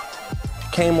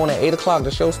came on at 8 o'clock.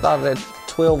 The show started at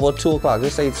 12 or 2 o'clock. They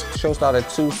say the show started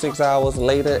 6 hours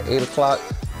later, 8 o'clock.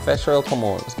 FATTEL, come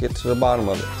on, let's get to the bottom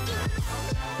of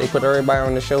it. They put everybody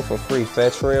on the show for free.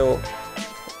 FATTEL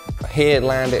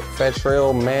headlined it.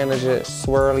 FATTEL manager,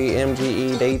 Swirly,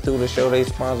 MGE, they threw the show, they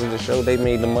sponsored the show, they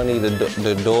made the money, the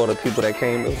door, the people that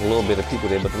came. There was a little bit of people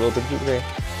there, but the little bit of people there,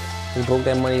 they broke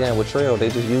that money down with Trill. They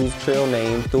just used Trill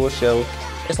name through a show.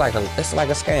 It's like a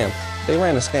scam. They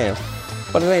ran a scam.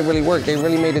 But it ain't really worked. They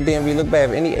really made the DMV look bad.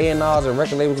 If any A&Rs and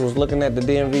record labels was looking at the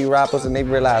DMV rappers and they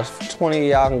realized 20 of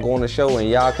y'all can go on the show and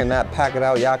y'all cannot pack it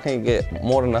out, y'all can't get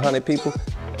more than 100 people,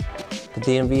 the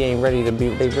DMV ain't ready to be,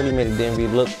 they really made the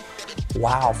DMV look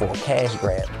wild for a cash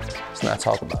grab. Let's not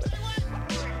talk about it.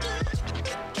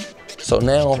 So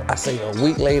now, I say a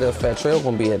week later, FATTEL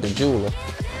gonna be at the jeweler.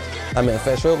 I mean,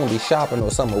 FATTEL gonna be shopping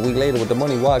or something a week later with the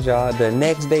money. Watch y'all. The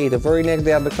next day, the very next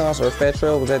day after the concert,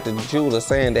 FATTEL was at the jeweler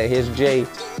saying that his J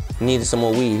needed some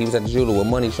more weed. He was at the jeweler with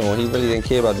money showing. He really didn't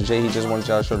care about the J. He just wanted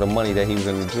y'all to show the money that he was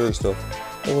in the jewelry store.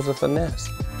 It was a finesse.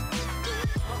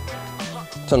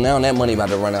 So now that money about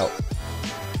to run out.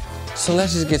 So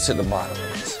let's just get to the bottom of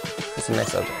this. What's the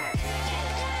next subject?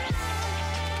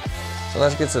 So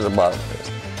let's get to the bottom of this.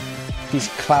 He's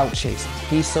clout chasing.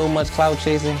 He's so much clout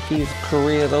chasing, his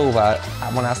career's over.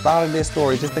 When I started this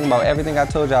story, just think about everything I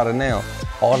told y'all to now.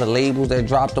 All the labels that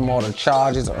dropped him, all the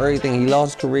charges, everything. He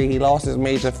lost his career, he lost his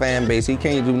major fan base. He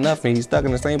can't do nothing. He's stuck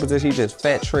in the same position. He just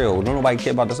FATTEL. Don't nobody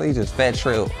care about this. He's just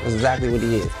FATTEL. That's exactly what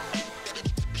he is.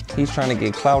 He's trying to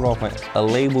get clout off a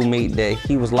label mate that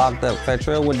he was locked up.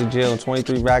 FATTEL went to jail,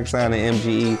 23 racks signed in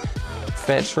MGE.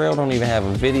 FATTEL don't even have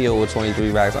a video with 23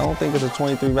 racks. I don't think it's a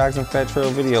 23 racks in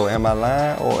FATTEL video. Am I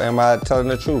lying or am I telling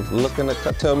the truth?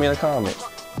 Tell me in the comments.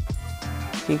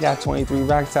 He got 23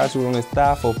 racks tattooed on his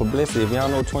thigh for publicity. If y'all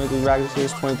know 23 racks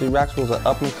is, 23 racks was an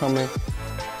up and coming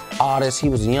artist. He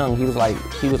was young. He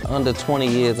was under 20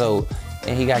 years old,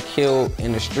 and he got killed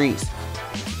in the streets.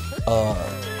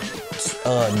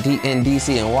 In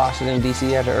DC, in Washington,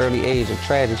 DC at an early age, a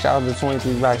tragic. Shout out to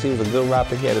 23 Racks. He was a good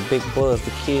rapper. He had a big buzz.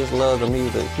 The kids loved him.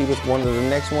 He was one of the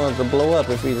next ones to blow up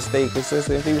if he'd have stayed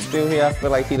consistent. If he was still here, I feel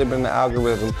like he'd have been the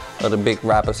algorithm of the big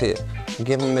rappers hit.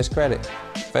 Give him his credit.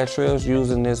 FATTEL's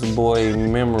using this boy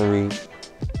memory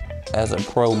as a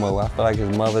promo. I feel like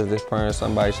his mother, his parents,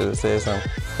 somebody should have said something.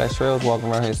 FATTEL's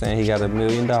walking around here saying he got $1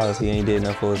 million. He ain't did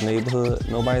enough for his neighborhood.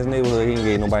 Nobody's neighborhood. He ain't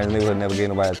gave nobody in his neighborhood, never gave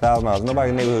nobody $1,000. Nobody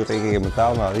in his neighborhood say he gave him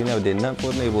 $1,000. He never did nothing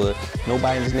for his neighborhood.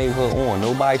 Nobody in his neighborhood on.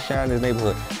 Nobody shined in his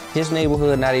neighborhood. His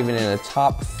neighborhood not even in the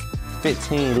top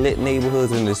 15 lit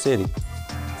neighborhoods in the city.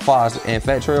 And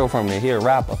FATTEL from there, he a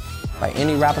rapper. Like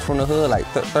any rappers from the hood, like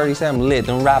 37 lit,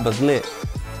 them rappers lit.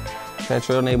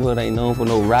 FATTEL neighborhood ain't known for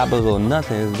no rappers or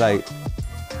nothing. It's like,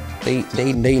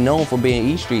 they known for being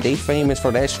East Street. They famous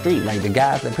for that street. Like the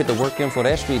guys that put the work in for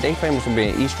that street, they famous for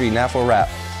being East Street, not for rap.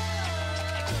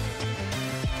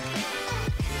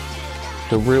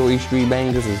 The real East Street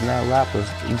bangers is not rappers.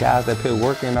 The guys that put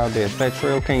work in out there.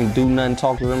 FATTEL can't do nothing,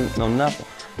 talk to them, no nothing.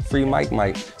 Free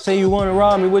Mike. Say you wanna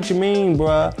rob me, what you mean,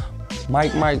 bruh?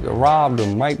 Mike robbed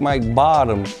him. Mike bought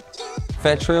him.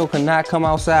 FATTEL cannot come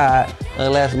outside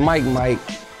unless Mike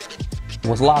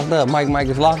was locked up. Mike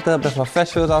is locked up. That's why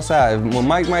FATTEL's outside. When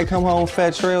Mike come home,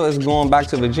 FATTEL is going back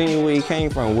to Virginia where he came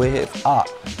from with his Ock.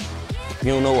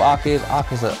 You don't know what Ock is?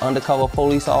 Ock is an undercover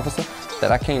police officer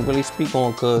that I can't really speak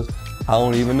on because I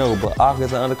don't even know. But Ock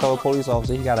is an undercover police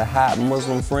officer. He got a hot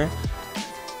Muslim friend.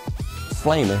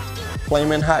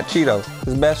 Flaming hot Cheeto.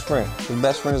 His best friend. His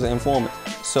best friend is an informant.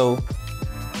 So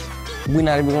we're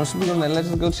not even gonna speak on that. Let's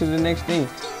just go to the next thing.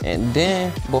 And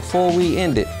then before we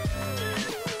end it,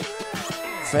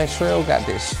 FATTEL got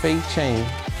this fake chain.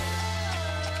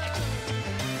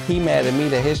 He mad at me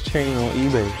that his chain on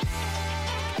eBay.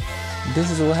 This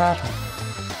is what happened.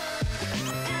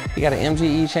 He got an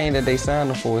MGE chain that they signed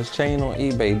him for. His chain on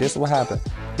eBay. This is what happened.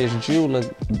 His jeweler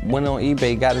went on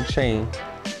eBay, got a chain,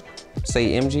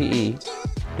 say MGE.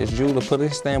 His jeweler put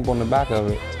his stamp on the back of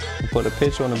it, put a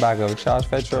picture on the back of it, charged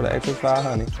FATTEL the extra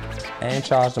 $500, and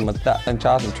charged him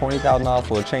 $20,000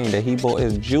 for a chain that he bought.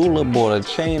 His jeweler bought a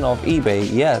chain off eBay,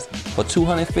 yes, for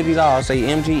 $250. Say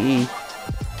MGE,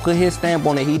 put his stamp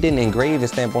on it. He didn't engrave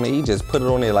his stamp on it. He just put it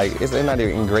on there like it's not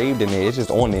even engraved in there. It's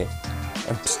just on there.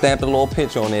 And stamped a little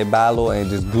picture on there, buy a little, and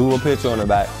just glue a picture on the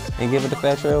back and give it to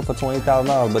FATTEL for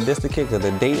 $20,000. But this the kicker.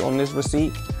 The date on this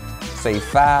receipt say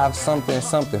 5 something.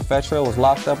 FATTEL was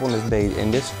locked up on this date,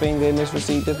 and this finger in this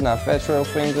receipt, this not FATTEL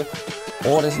finger,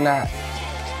 or this not.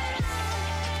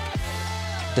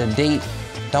 The date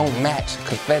don't match,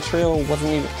 because FATTEL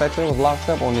was locked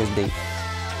up on this date.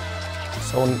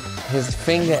 So his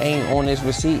finger ain't on this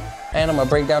receipt, and I'm gonna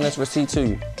break down this receipt to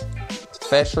you.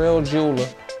 FATTEL jeweler,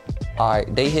 all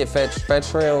right, they hit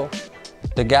FATTEL.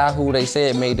 The guy who they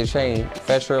said made the chain,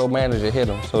 FATTEL manager hit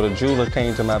him. So the jeweler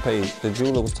came to my page. The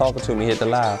jeweler was talking to me, hit the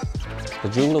live. The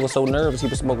jeweler was so nervous, he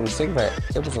was smoking a cigarette.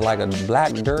 It was like a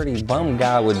black, dirty bum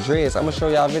guy with dreads. I'm gonna show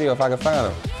y'all a video if I can find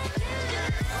him.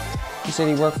 He said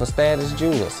he worked for Status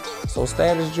Jewelers. So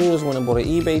Status Jewelers went and bought an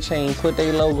eBay chain, put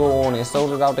their logo on it,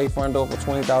 sold it out their front door for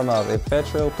 $20,000. If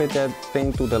FATTEL put that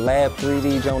thing through the lab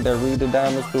 3D joint that read the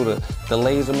diamonds through the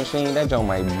laser machine, that joint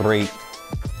might break.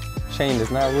 Chain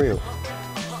is not real.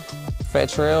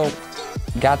 FATTEL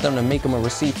got them to make them a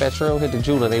receipt. FATTEL hit the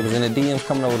jeweler. They was in the DMs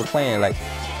coming over the plan like,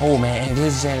 oh man, Aunt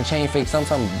Glizzy saying the chain fake,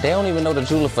 something. They don't even know the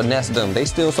jeweler finessed them. They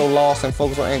still so lost and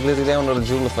focused on Aunt Glizzy, they don't know the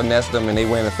jeweler finessed them and they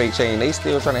wearing a fake chain. They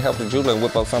still trying to help the jeweler and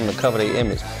whip up something to cover their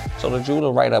image. So the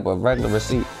jeweler write up a regular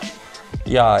receipt.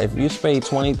 Y'all, if you paid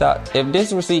 $20,000, if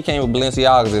this receipt came with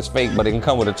Balenciagas, it's fake, but it can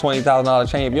come with a $20,000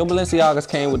 chain. If your Balenciagas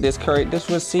came with this curry, this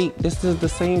receipt, this is the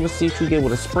same receipt you get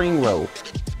with a spring roll.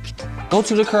 Go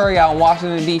to the curry out in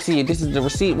Washington, D.C. This is the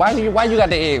receipt. Why you got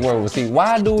the egg roll receipt?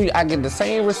 Why do I get the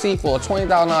same receipt for a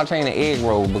 $20,000 chain of egg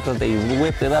roll? Because they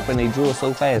whipped it up and they drew it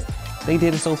so fast. They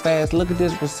did it so fast. Look at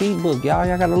this receipt book, y'all.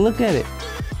 Y'all gotta look at it.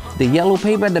 The yellow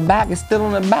paper at the back is still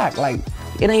on the back. Like,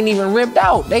 it ain't even ripped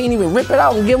out. They ain't even rip it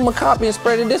out and give them a copy and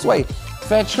spread it this way.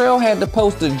 FATTEL had to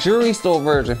post the jewelry store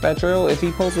version. FATTEL, if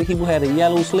he posted, he would have a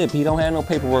yellow slip. He don't have no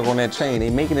paperwork on that chain. They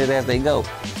making it as they go.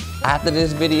 After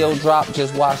this video drop,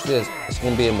 just watch this. It's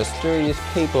gonna be a mysterious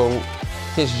paper,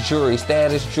 his jewelry,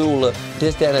 Status Jeweler,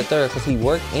 this, that, and the third, because he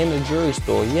worked in the jewelry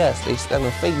store. Yes, they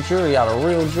selling fake jewelry out of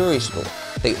real jewelry store.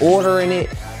 They ordering it,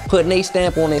 putting their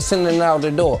stamp on it, sending it out the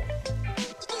door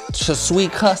to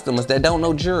sweet customers that don't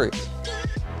know jewelry.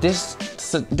 This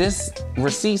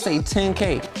receipt say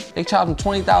 10K. They charge them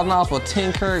 $20,000 for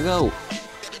 10 karat gold.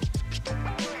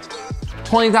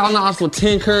 $20,000 for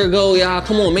 10 karat gold, y'all.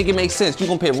 Come on, make it make sense. You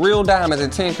gonna pay real diamonds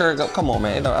and 10 karat gold. Come on,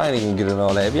 man. I ain't even getting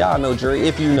all that. If y'all know jewelry,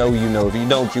 if you know, you know. If you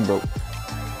don't, you broke.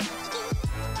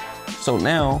 So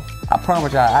now, I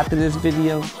promise y'all, after this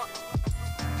video,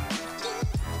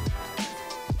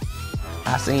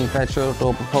 I seen FATTEL throw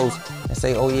up a post and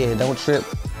say, oh yeah, don't trip.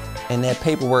 And that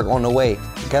paperwork on the way.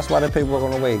 Guess why that paperwork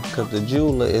on the way? Because the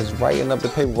jeweler is writing up the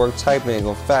paperwork, typing it,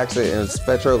 gonna fax it, and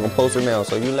FATTEL gonna post it now.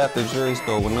 So you left the jewelry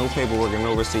store with no paperwork and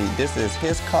no receipt. This is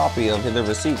his copy of the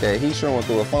receipt that he's showing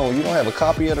through a phone. You don't have a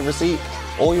copy of the receipt,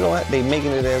 or you don't have, they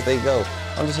making it as they go.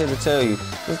 I'm just here to tell you,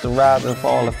 this is the rise and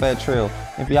fall of FATTEL.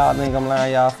 If y'all think I'm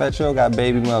lying, y'all, FATTEL got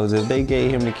baby mothers. If they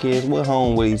gave him the kids, what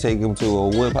home would he take them to, or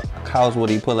what house would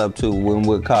he pull up to, when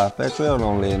what car? FATTEL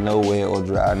don't live nowhere or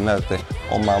drive nothing.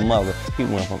 On my mother, he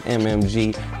went from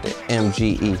MMG to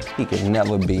MGE. He could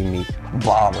never be me,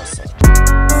 Barbason.